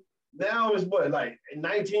 Now it's what, like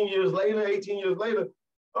 18 years later,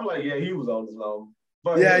 I'm like, yeah, he was on the song.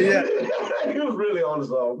 But yeah. He was really on the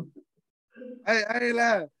song. I ain't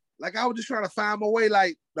lying. Like, I was just trying to find my way.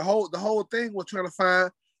 Like, the whole thing was trying to find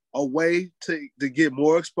a way to get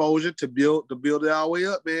more exposure, to build it all the way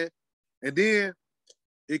up, man. And then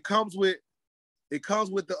it comes with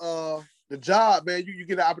the job, man. You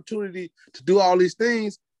get an opportunity to do all these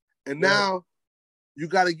things, and now you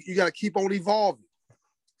gotta keep on evolving,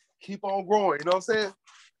 keep on growing. You know what I'm saying?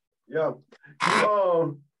 Yeah.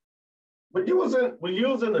 When you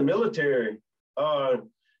was in the military,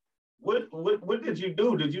 what did you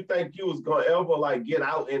do? Did you think you was gonna ever like get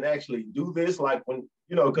out and actually do this? Like, when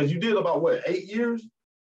because you did about what, 8 years?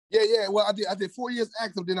 Yeah. Well, I did 4 years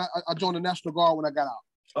active. Then I joined the National Guard when I got out.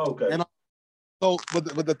 Okay. And so,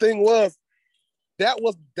 but the thing was, that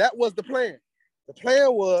was the plan. The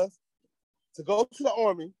plan was to go to the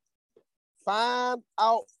Army, find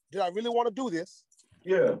out, did I really want to do this?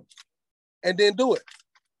 Yeah. And then do it.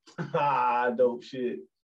 Dope shit.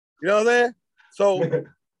 You know what I'm saying? So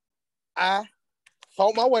I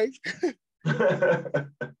fought my way.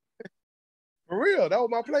 For real, that was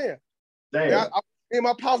my plan. Damn. Me and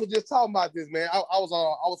my pop was just talking about this, man. I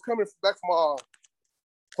was coming back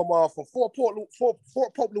from Fort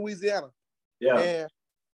Polk, Louisiana. Yeah.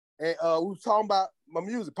 And we was talking about my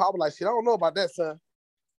music. Pop was like, shit, I don't know about that, son.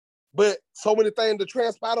 But so many things that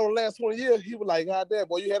transpired over the last 20 years, he was like, God damn,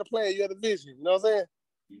 boy, you had a plan, you had a vision. You know what I'm saying?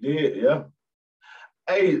 You did, yeah.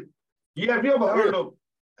 Hey, have you ever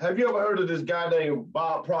heard of this guy named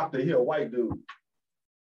Bob Proctor? He a white dude.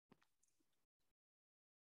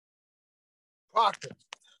 Proctor.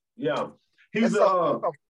 Yeah. He's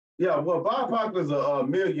well, Bob Proctor's a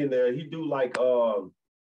millionaire. He do like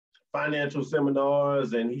financial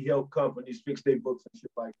seminars, and he help companies fix their books and shit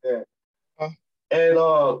like that. And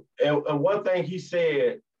one thing he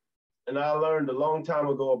said, and I learned a long time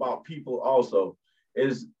ago about people also,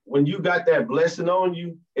 is when you got that blessing on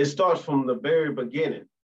you, it starts from the very beginning.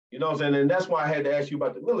 You know what I'm saying? And that's why I had to ask you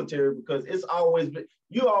about the military, because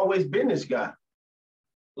you always been this guy.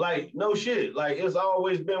 Like, no shit. Like, it's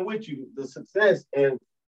always been with you, the success. And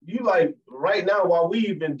you, like, right now, while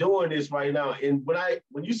we've been doing this right now, and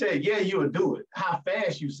when you said, yeah, you would do it, how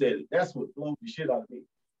fast you said it, that's what blew the shit out of me.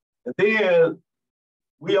 And then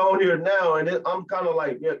we on here now, and I'm kind of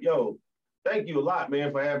like, yo, thank you a lot,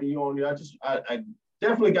 man, for having you on here. I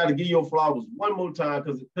definitely got to give you flowers one more time,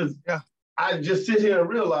 because I just sit here and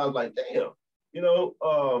realize, like, damn,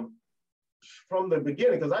 from the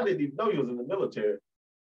beginning, because I didn't even know you was in the military.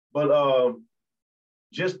 But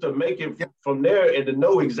just to make it from there and to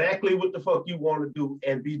know exactly what the fuck you want to do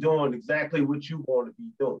and be doing exactly what you want to be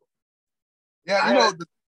doing. Yeah, you know, the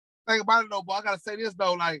thing about it though, boy, I gotta say this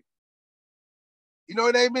though, like, you know,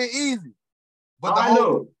 it ain't been easy. But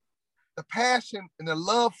the passion and the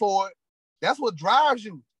love for it, that's what drives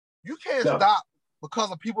you. You can't stop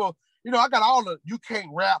because of people. You know, I got all the you can't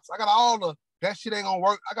raps. I got all the that shit ain't gonna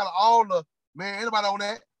work. I got all the man, anybody on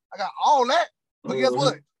that. I got all that. But guess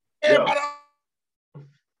what? Everybody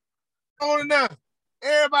on it now.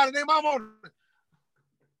 Everybody, their mama on it.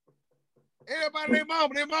 Everybody, their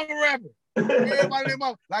mama rapping. Everybody, their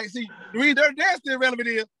mama. Like, see, the reason Dirty Dan still relevant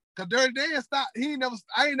is because Dirty Dan stopped. I ain't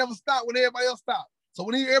never stopped when everybody else stopped. So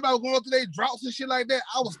when everybody was going through their droughts and shit like that,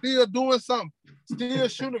 I was still doing something. Still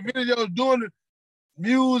shooting videos, doing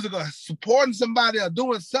music or supporting somebody or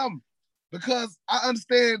doing something. Because I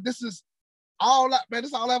understand this is all that, man,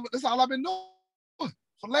 this all I've been doing for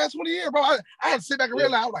the last 20 years, bro. I had to sit back and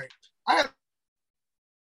realize, like, I had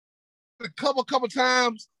a couple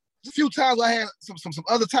times, a few times I had some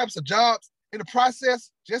other types of jobs in the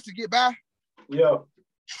process just to get by. Yeah.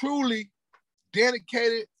 Truly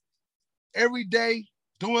dedicated every day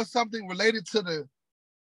doing something related to the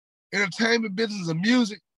entertainment business and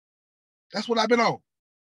music. That's what I've been on.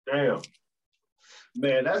 Damn.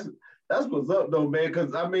 Man, that's what's up though, man.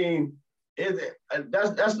 Because I mean,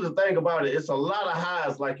 that's the thing about it. It's a lot of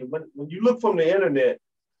highs. Like when you look from the internet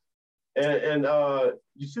and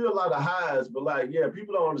you see a lot of highs, but like, yeah,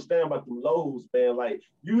 people don't understand about the lows, man. Like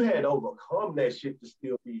you had to overcome that shit to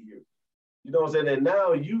still be here. You know what I'm saying? And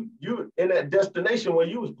now you in that destination where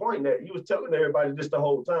you was pointing at, you was telling everybody this the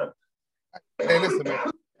whole time. Hey, listen,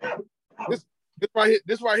 man.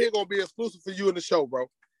 This right here gonna be exclusive for you in the show, bro.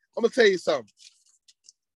 I'm gonna tell you something.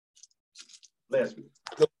 Last week.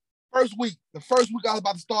 The first week I was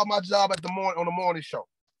about to start my job on the morning show.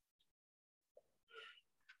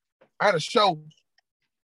 I had a show.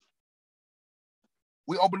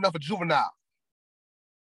 We opened up a Juvenile.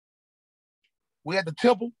 We had the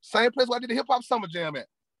Temple, same place where I did the Hip Hop Summer Jam at.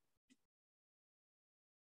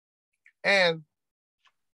 And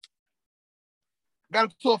got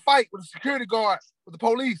into a fight with a security guard with the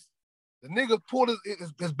police. The nigga pulled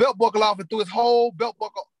his belt buckle off and threw his whole belt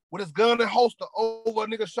buckle with his gun and holster over a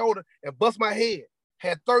nigga's shoulder and bust my head.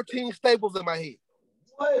 Had 13 staples in my head.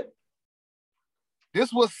 What?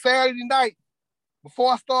 This was Saturday night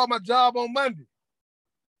before I started my job on Monday.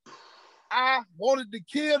 I wanted to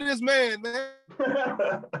kill this man.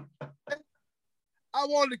 I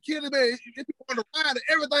wanted to kill this man. He wanted to ride and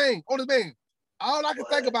everything on this man. All I could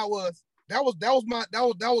think about was I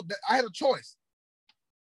had a choice.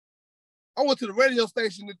 I went to the radio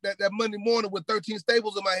station that Monday morning with 13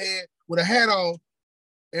 staples in my head with a hat on,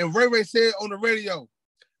 and Ray Ray said on the radio,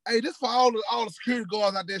 "Hey, this for all the security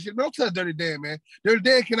guards out there. Shit, man, don't touch Dirty Dan, man. Dirty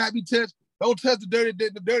Dan cannot be touched. Don't touch the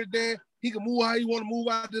Dirty Dan. He can move how he want to move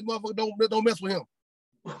out this motherfucker. Don't mess with him."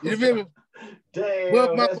 You feel me? Damn.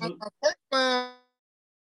 But my first time,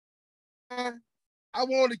 I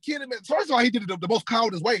wanted to kill him. First of all, he did it the most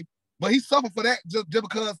cowardest way, but he suffered for that just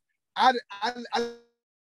because I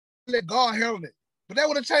let God handle it. But that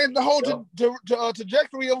would have changed the whole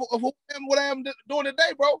trajectory of who I am, what I am doing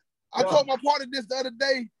today, bro. I told my partner this the other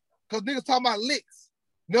day because niggas talking about licks.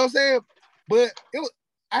 You know what I'm saying? But it was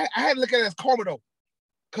I had to look at it as karma though,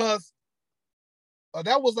 because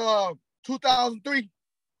that was 2003.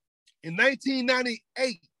 In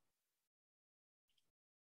 1998,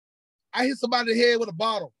 I hit somebody in the head with a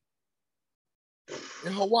bottle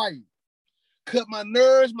in Hawaii. Cut my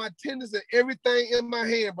nerves, my tendons, and everything in my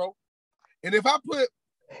hand, bro. And if I put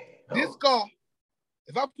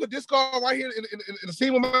this scar right here in the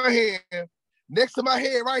seam of my hand, next to my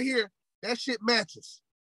head right here, that shit matches.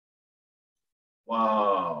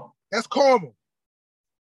 Wow. That's karma.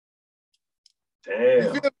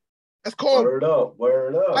 Damn. That's karma. Word up.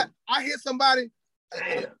 I hit somebody,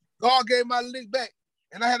 God gave my lick back,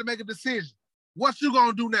 and I had to make a decision. What you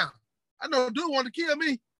gonna do now? I know dude wanted to kill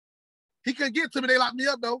me. He couldn't get to me. They locked me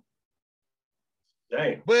up though.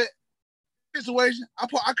 Damn. But situation, I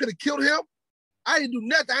could have killed him. I didn't do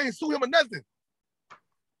nothing. I ain't sue him or nothing.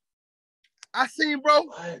 I seen bro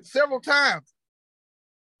several times.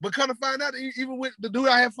 But come to find out, even with the dude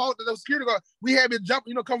I had fought, the security guard, we had been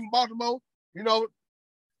jumping, coming from Baltimore,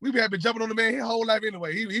 we had been jumping on the man his whole life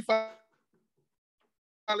anyway. He finally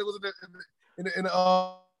was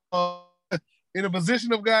in a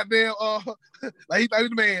position of goddamn like he the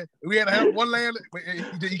man. We had to have one land.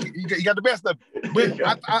 He got the best of it. But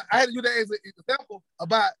I had to use that as an example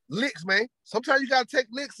about licks, man. Sometimes you gotta take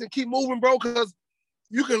licks and keep moving, bro, because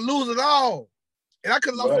you can lose it all. And I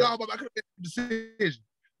could have lost it all, but I could have made a decision.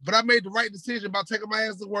 But I made the right decision about taking my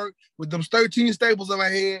ass to work with them 13 staples in my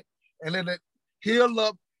head and let it heal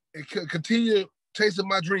up and continue chasing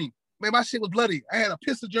my dream. Man, my shit was bloody. I had a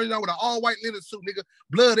pistol jersey on with an all-white linen suit, nigga.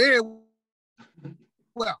 Blood everywhere.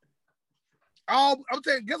 I'm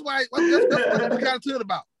telling you, guess what I got into it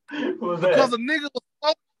about? Because a nigga was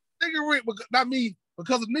smoking a cigarette, not me,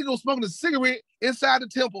 because a nigga was smoking a cigarette inside the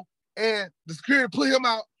temple, and the security put him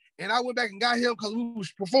out, and I went back and got him because we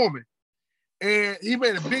was performing. And he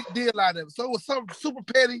made a big deal out of it. So it was something super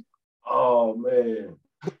petty. Oh, man.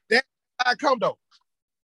 That's how I come, though.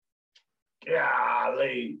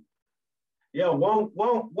 Golly. Yeah, one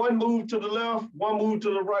move to the left, one move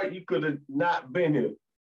to the right, you could have not been here.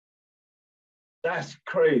 That's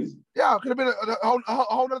crazy. Yeah, it could have been a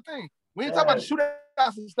whole other thing. We ain't talking about the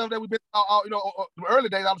shootouts and stuff that we've been, the early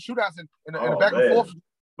days, all the shootouts and the back and forth,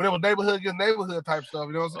 when it was neighborhood against neighborhood type stuff,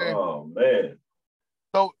 you know what I'm saying? Oh, man.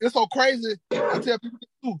 So it's so crazy. I tell people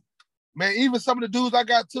too, man, even some of the dudes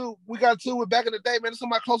we got to with back in the day, man, some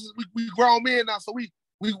of my closest, we grown men now, so we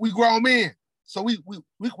grown men. So we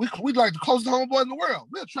like the closest homeboys in the world.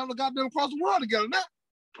 We're traveling goddamn across the world together now.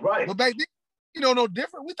 Right. But back then, no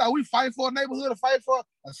different. We thought we fight for a neighborhood or fight for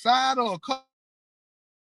a side or a color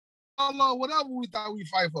or whatever we thought we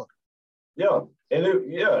fight for. Yeah. And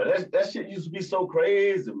that shit used to be so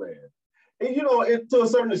crazy, man. And to a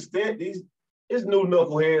certain extent, there's new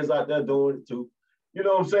knuckleheads out there doing it too. You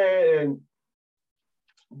know what I'm saying?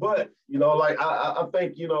 But I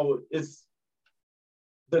think, it's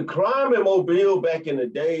the crime in Mobile back in the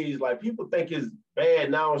days, like people think it's bad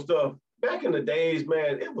now and stuff. Back in the days,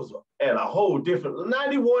 man, it was at a whole different,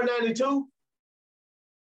 91, 92.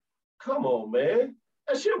 Come on, man.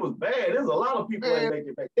 That shit was bad. There's a lot of people that make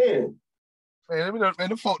it back then. Man,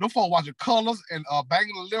 them folk watching Colors and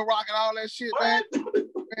banging the Lil Rock and all that shit, what?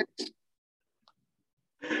 Man.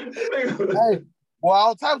 Hey, well,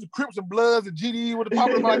 all types of Crips and Bloods and GDE with the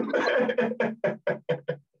popular.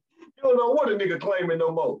 You don't know what a nigga claiming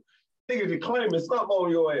no more. Nigga just claiming something on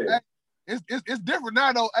your ass. Hey, it's different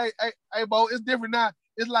now though. Hey, Bo, it's different now.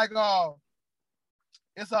 It's like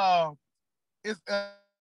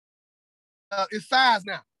it's size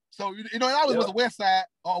now. So it always was the West Side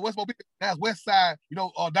or West Mobile. That's West Side.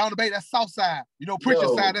 Down the Bay, that's South Side. Preacher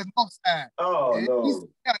Side, that's North Side. Oh no.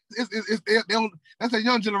 That's a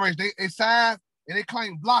young generation. They size and they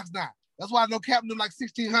claim blocks now. That's why I know Captain them like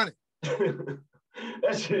 1600.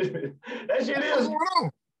 That shit is.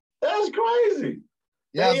 That's crazy.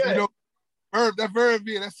 Yeah, that Verb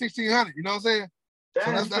here, that's 1600. You know what I'm saying?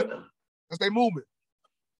 That's their movement.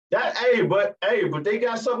 But they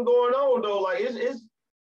got something going on though. Like it's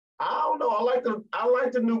I don't know. I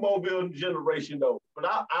like the new Mobile generation though, but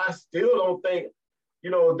I still don't think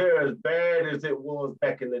they're as bad as it was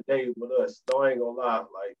back in the day with us. So I ain't gonna lie.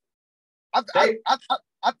 Like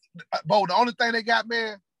Bo, the only thing they got,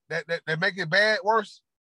 man, that make it bad worse.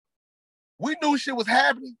 We knew shit was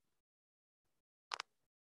happening,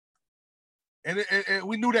 and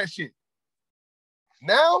we knew that shit.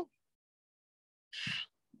 Now,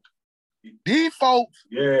 these folks,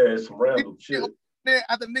 it's some random shit.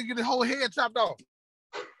 After nigga get his whole head chopped off.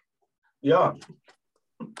 Yeah.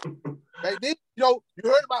 You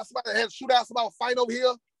heard about somebody that had a shootout, somebody fight over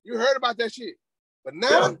here. You heard about that shit, but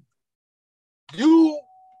now you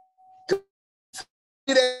see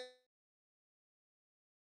that.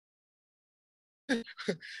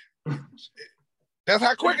 That's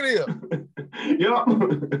how quick it is. Yup.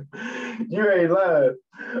 You ain't lying.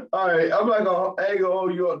 All right, I ain't gonna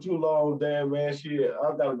hold you up too long, damn man. Shit,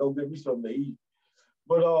 I gotta go get me something to eat.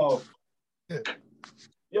 But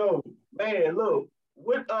yo, man, look,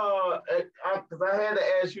 what because I had to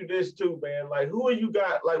ask you this too, man. Like, who are you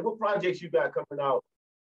got? Like, what projects you got coming out?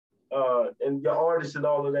 And your artists and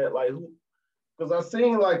all of that. Like, who? Because I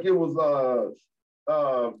seen like it was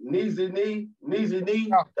Neezy Nee.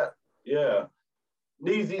 Yeah.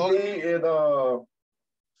 Neezy Nee and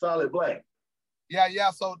Solid Black.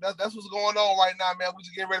 Yeah. So that's what's going on right now, man. We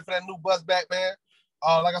just getting ready for that new bus back, man.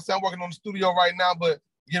 Like I said, I'm working on the studio right now, but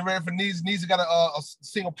getting ready for Neezy. Neezy got a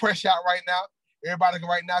single press out right now. Everybody can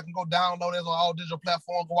go download it on all digital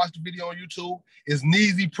platforms. Go watch the video on YouTube. It's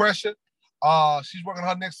Neezy Pressure. She's working on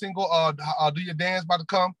her next single. Do Your Dance about to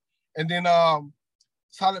come, and then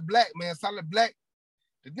Solid Black, man. Solid Black,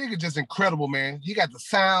 the nigga just incredible, man. He got the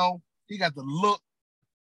sound. He got the look.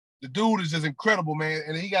 The dude is just incredible, man.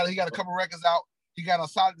 And he got a couple records out. He got a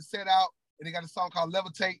Solid Set out, and he got a song called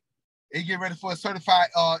Levitate. And he get ready for a certified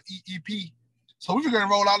EP. So we're gonna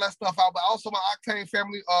roll all that stuff out. But also my Octane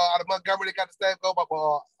family out of Montgomery, they got the stuff go. But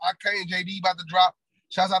Octane JD about to drop.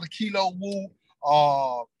 Shouts out to Kilo Wu,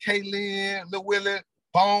 Kaylin, Lil Willie,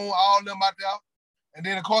 Bone, all them out there. And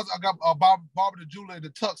then, of course, I got Barbara the Jeweler in the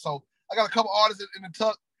Tuck. So I got a couple artists in the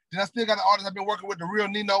Tuck. Then I still got an artist I've been working with, the real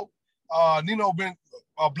Nino. Nino been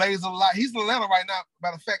blazing a lot. He's in Atlanta right now,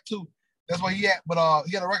 matter of fact, too. That's where he at. But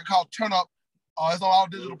he had a record called Turn Up. It's on all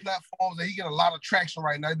digital platforms, and he getting a lot of traction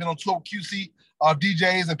right now. He's been on tour with QC,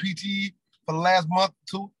 DJs, and PTE for the last month or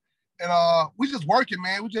two. And we just working,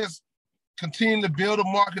 man. We just continue to build the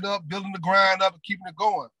market up, building the grind up, and keeping it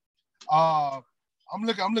going. I'm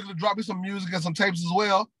looking to drop me some music and some tapes as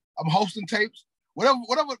well. I'm hosting tapes. Whatever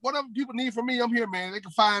people need from me, I'm here, man. They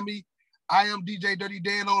can find me. I am DJ Dirty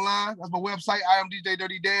Dan online. That's my website. I am DJ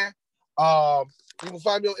Dirty Dan. You can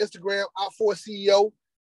find me on Instagram, Out4CEO,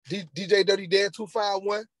 DJ Dirty Dan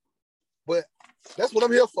 251. But that's what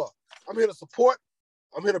I'm here for. I'm here to support.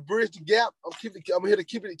 I'm here to bridge the gap. I'm here to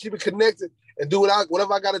keep it connected and do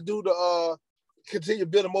whatever I got to do to continue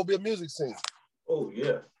building Mobile music scene. Oh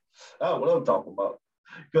yeah, that's what I'm talking about.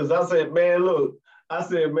 Because I said, man, look. I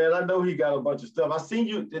said, man, I know he got a bunch of stuff. I seen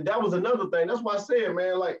you. That was another thing. That's why I said,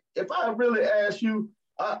 man, like, if I really ask you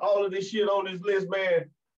all of this shit on this list, man,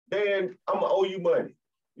 then I'm going to owe you money.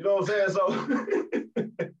 You know what I'm saying? So,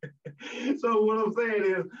 so what I'm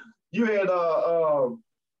saying is you had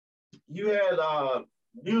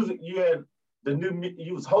music, you had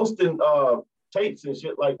you was hosting tapes and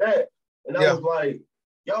shit like that. And I was like,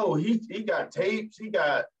 yo, he got tapes,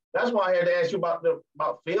 that's why I had to ask you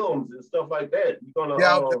about films and stuff like that. You're gonna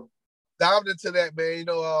dived into that, man. You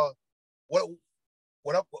know,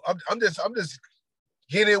 I'm just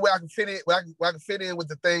getting in where I can fit in, where I can fit in with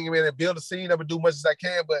the thing, man, and build a scene up and do much as I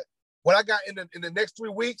can. But what I got in the next 3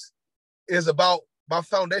 weeks is about my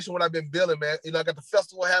foundation, what I've been building, man. You know, I got the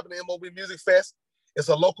festival happening, MOB Music Fest. It's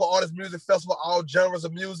a local artist music festival, all genres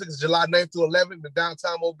of music. It's July 9th through 11th in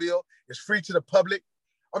downtown Mobile. It's free to the public.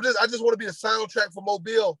 I just want to be the soundtrack for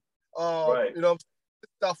Mobile. Right. You know, it's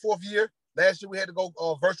our 4th year. Last year we had to go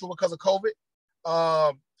virtual because of COVID.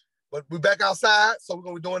 But we're back outside, so we're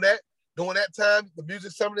gonna be doing that. During that time, the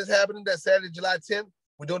music summit is happening that Saturday, July 10th.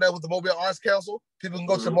 We're doing that with the Mobile Arts Council. People can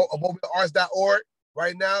go to mobilearts.org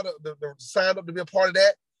right now to sign up to be a part of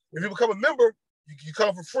that. If you become a member, you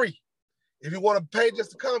come for free. If you want to pay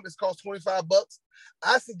just to come, it's cost $25.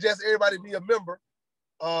 I suggest everybody be a member.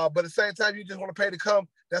 But at the same time, you just want to pay to come,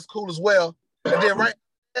 that's cool as well. And then right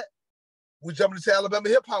now, we jumping into Alabama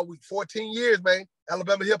Hip Hop Week. 14 years, man.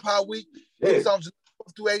 Alabama Hip Hop Week. It's off July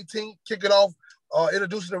through 18. Kick it off,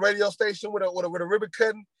 introducing the radio station with a ribbon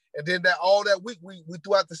cutting. And then all that week, we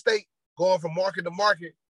throughout the state, going from market to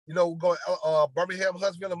market, you know, going Birmingham,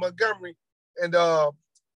 Huntsville, and Montgomery, and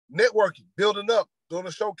networking, building up, doing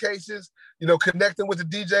the showcases, you know, connecting with the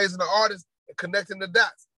DJs and the artists, and connecting the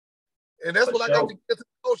dots. And that's what I got to get to the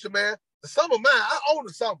culture, man. The summer mine. I own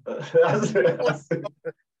the summer.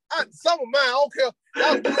 Summer mine. I don't care.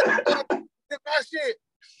 Y'all get my shit.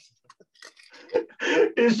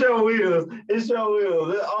 It sure is. It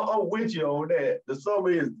sure is. I'm with you on that. The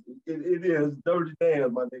summer is Dirty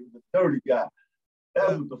Dan, my nigga, the dirty guy.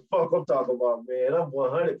 That's what the fuck I'm talking about, man. I'm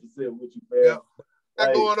 100% with you, man. Yeah.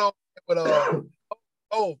 What's going on? But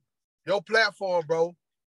your platform, bro.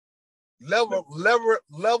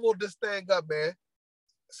 Level this thing up, man.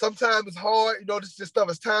 Sometimes it's hard, you know. This stuff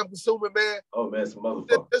is time consuming, man. Oh man, it's a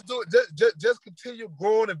motherfucker. Just do it. Just continue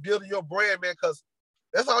growing and building your brand, man. Because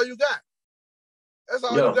that's all you got. That's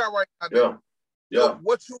all you got right now, man. Yeah.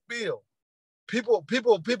 What you build. People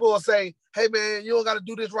will say, "Hey, man, you don't got to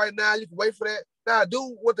do this right now. You can wait for that." Nah,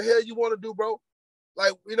 do what the hell you want to do, bro.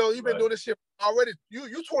 Like, you know, you've been doing this shit already.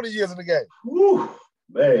 You 20 years in the game. Woo,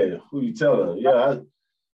 man. Who you telling? Yeah.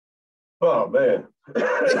 Oh man.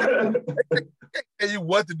 And you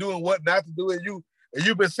what to do and what not to do, and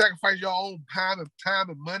you've been sacrificing your own time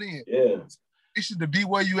and money and to be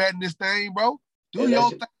where you at in this thing, bro. Do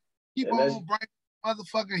your thing. Keep on bringing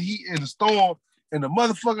motherfucking heat in the storm and the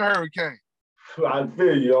motherfucking hurricane. I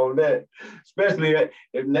feel you on that, especially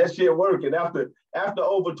if that shit working. After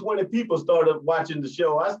over 20 people started watching the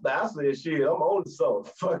show, I said, shit, I'm on the song.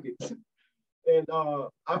 Fuck it. And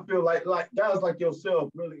I feel like guys like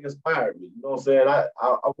yourself really inspired me. You know what I'm saying?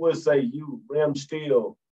 I would say you, Rem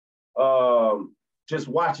Steel, just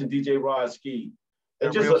watching DJ Rod Ski.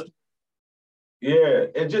 And just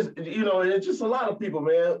and just, you know, and just a lot of people,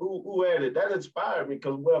 man, who had it. That inspired me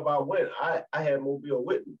because wherever I went, I had Mobile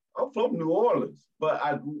with me. I'm from New Orleans, but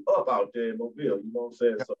I grew up out there in Mobile, you know what I'm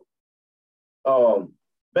saying? So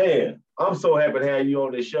man, I'm so happy to have you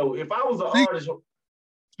on this show. If I was an artist.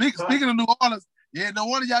 Speaking of New Orleans, no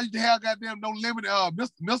wonder y'all used to have goddamn No Limit,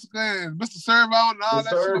 Mr. Mystica and Mr. Servon and all that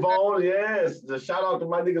shit. Servon, yes. The shout out to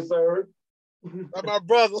my nigga Serv. That's my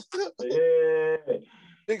brother. Yeah.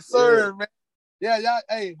 Big Serv, man. Yeah, y'all,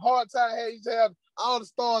 hey, hard time. Hey, used to have all the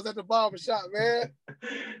stars at the barbershop, man.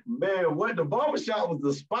 Man, what the barbershop was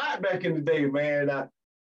the spot back in the day, man.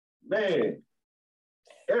 Man,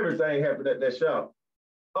 everything happened at that shop.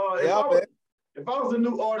 Man. If I was a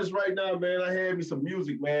new artist right now, man, I had me some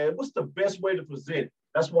music, man. What's the best way to present it?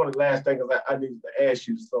 That's one of the last things I need to ask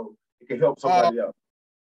you, so it can help somebody else.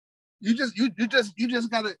 You just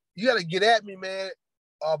gotta get at me, man,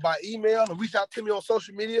 by email and reach out to me on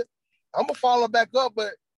social media. I'm gonna follow back up,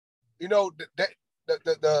 but you know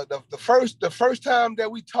the first time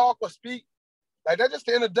that we talk or speak, like that's just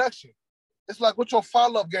the introduction. It's like what's your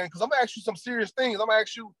follow-up game? Because I'm gonna ask you some serious things. I'm gonna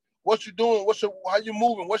ask you what you're doing, how you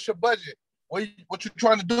moving, what's your budget, what you're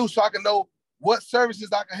trying to do, so I can know what services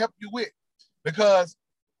I can help you with. Because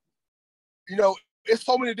you know, it's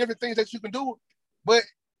so many different things that you can do, but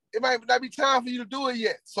it might not be time for you to do it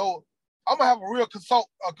yet. So I'm gonna have a real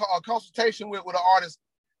consultation with an artist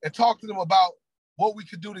and talk to them about what we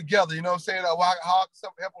could do together. You know what I'm saying? How I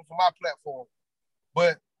can help them for my platform.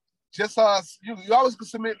 But just you always can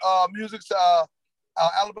submit music to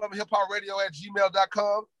Alabama Hip Hop Radio at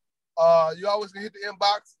gmail.com. You always can hit the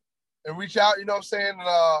inbox and reach out. You know what I'm saying?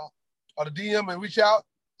 Or the DM and reach out.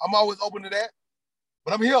 I'm always open to that.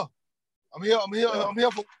 But I'm here. I'm here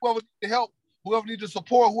for whoever needs the help, whoever needs the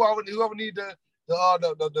support, whoever needs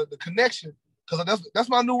the connection. Because that's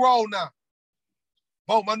my new role now.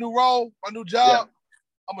 Bo, my new role, my new job,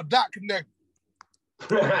 I'm a dot connector.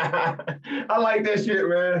 I like that shit,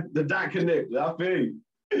 man. The dot connector. I feel you.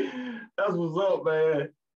 That's what's up,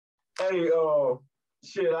 man. Hey,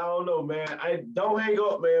 shit, I don't know, man. I don't hang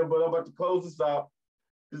up, man, but I'm about to close this out.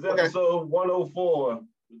 This is episode 104,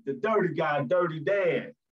 the dirty guy, Dirty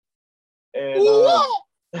Dan. And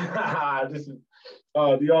this is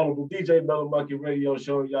the Honorable DJ Mellow Monkey Radio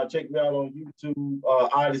Show. Y'all check me out on YouTube,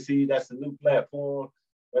 Odyssey. That's the new platform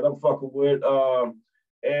that I'm fucking with.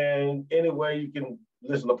 And anyway, you can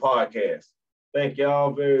listen to podcasts. Thank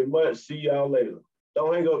y'all very much. See y'all later.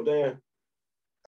 Don't hang up, Dan.